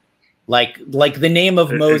history. Like the name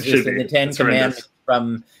of Moses in the Ten Commandments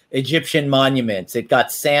from Egyptian monuments. It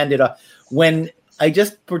got sanded off. When I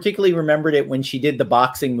just particularly remembered it when she did the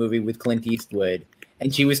boxing movie with Clint Eastwood,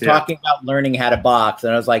 and she was talking about learning how to box.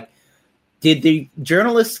 And I was like, did the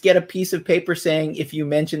journalists get a piece of paper saying, if you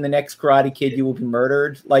mention the next Karate Kid, you will be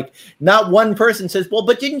murdered? Like, not one person says, well,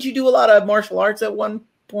 but didn't you do a lot of martial arts at one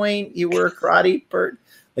point? You were a karate person.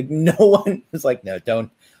 Like, no one was like, no, don't.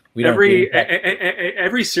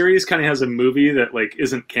 Every series kind of has a movie that like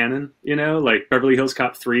isn't canon, like Beverly Hills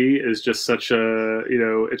Cop 3 is just such a,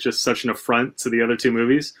 it's just such an affront to the other two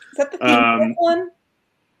movies. Is that the theme park one?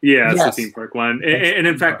 Yeah, it's the theme park one. And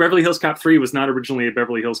in fact, Beverly Hills Cop 3 was not originally a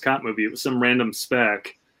Beverly Hills Cop movie. It was some random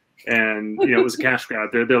spec. And, it was a cash grab.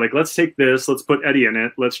 They're like, let's take this, let's put Eddie in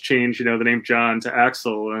it, let's change, the name John to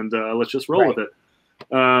Axel, and let's just roll with it.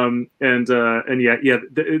 The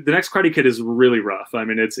next Karate Kid is really rough. I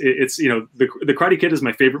mean, it's the Karate Kid is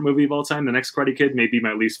my favorite movie of all time. The next Karate Kid may be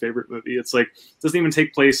my least favorite movie. It's like, it doesn't even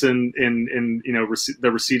take place in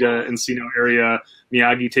the Reseda Encino area.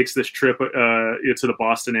 Miyagi takes this trip to the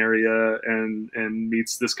Boston area and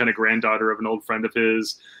meets this kind of granddaughter of an old friend of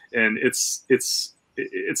his, and it's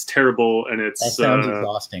terrible, and that sounds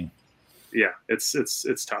exhausting. Yeah,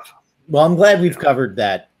 it's tough. Well, I'm glad we've covered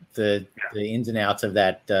that. The ins and outs of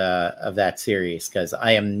that series, because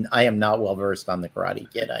I am not well versed on the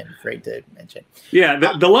Karate Kid. I'm afraid to mention. Yeah,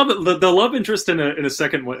 the love interest in the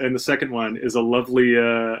second one is a lovely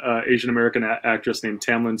Asian American actress named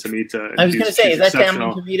Tamlin Tamita. I was going to say, is that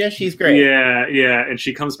Tamlin Tamita? She's great. Yeah, and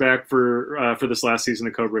she comes back for this last season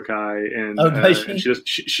of Cobra Kai, and, and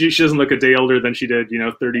she doesn't look a day older than she did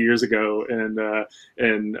 30 years ago,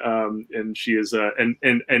 and she is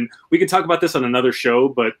and we can talk about this on another show,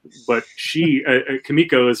 but she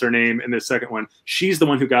Kimiko is her name in the second one. She's the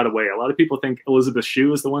one who got away. A lot of people think Elizabeth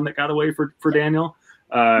Shue is the one that got away for Daniel.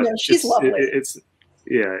 No, she's lovely.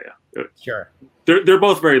 Sure. They're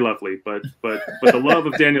both very lovely, but the love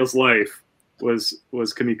of Daniel's life was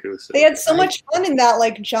Kimiko. So. They had so much fun in that,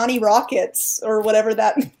 like Johnny Rockets or whatever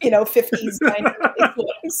that 50s 90s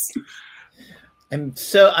was.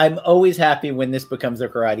 I'm always happy when this becomes a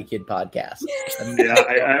Karate Kid podcast.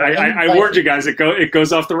 I warned you guys. It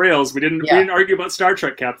goes off the rails. We didn't argue about Star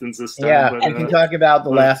Trek captains this time. Yeah, we can talk about The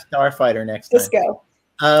Last Starfighter next time. Let's go.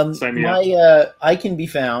 I can be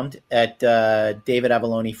found at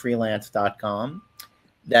davidavalonefreelance.com.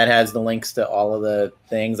 That has the links to all of the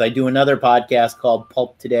things. I do another podcast called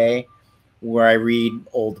Pulp Today, where I read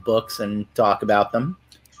old books and talk about them.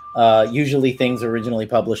 Usually things originally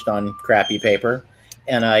published on crappy paper,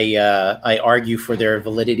 and I argue for their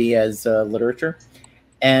validity as literature.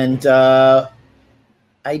 And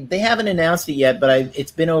they haven't announced it yet, but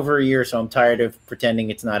it's been over a year, so I'm tired of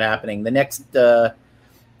pretending it's not happening. The next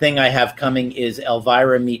thing I have coming is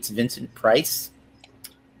Elvira meets Vincent Price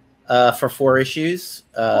for 4 issues,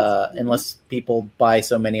 unless people buy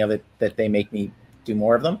so many of it that they make me do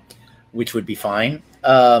more of them, which would be fine.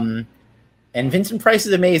 And Vincent Price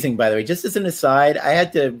is amazing, by the way. Just as an aside, I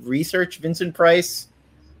had to research Vincent Price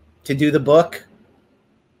to do the book.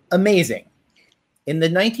 Amazing. In the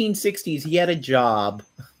 1960s, he had a job.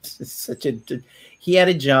 He had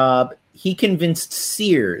a job. He convinced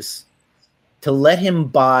Sears to let him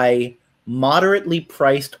buy moderately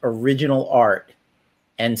priced original art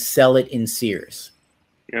and sell it in Sears.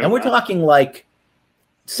 Yeah, and we're talking like,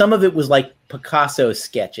 some of it was like Picasso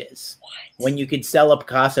sketches. When you could sell a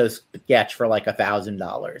Picasso sketch for like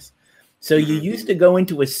 $1,000. So you used to go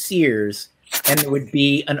into a Sears and there would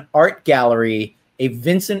be an art gallery, a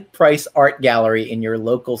Vincent Price art gallery in your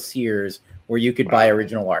local Sears where you could buy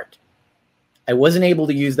original art. I wasn't able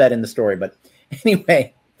to use that in the story, but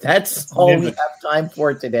anyway, that's all we have time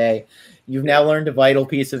for today. You've now learned a vital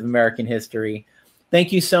piece of American history.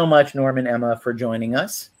 Thank you so much, Norman, Emma, for joining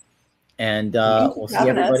us. And we'll see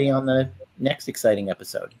everybody on the next exciting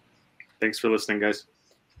episode. Thanks for listening, guys.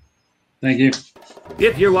 Thank you.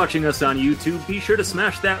 If you're watching us on YouTube, be sure to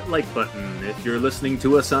smash that like button. If you're listening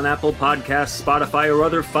to us on Apple Podcasts, Spotify, or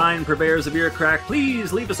other fine purveyors of ear crack,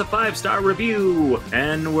 please leave us a 5-star review.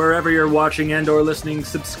 And wherever you're watching and or listening,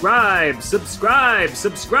 subscribe.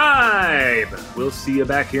 We'll see you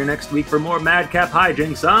back here next week for more Madcap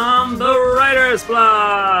hijinks on the Writer's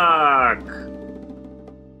Block.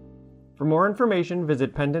 For more information,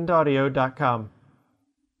 visit pendantaudio.com.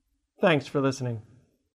 Thanks for listening.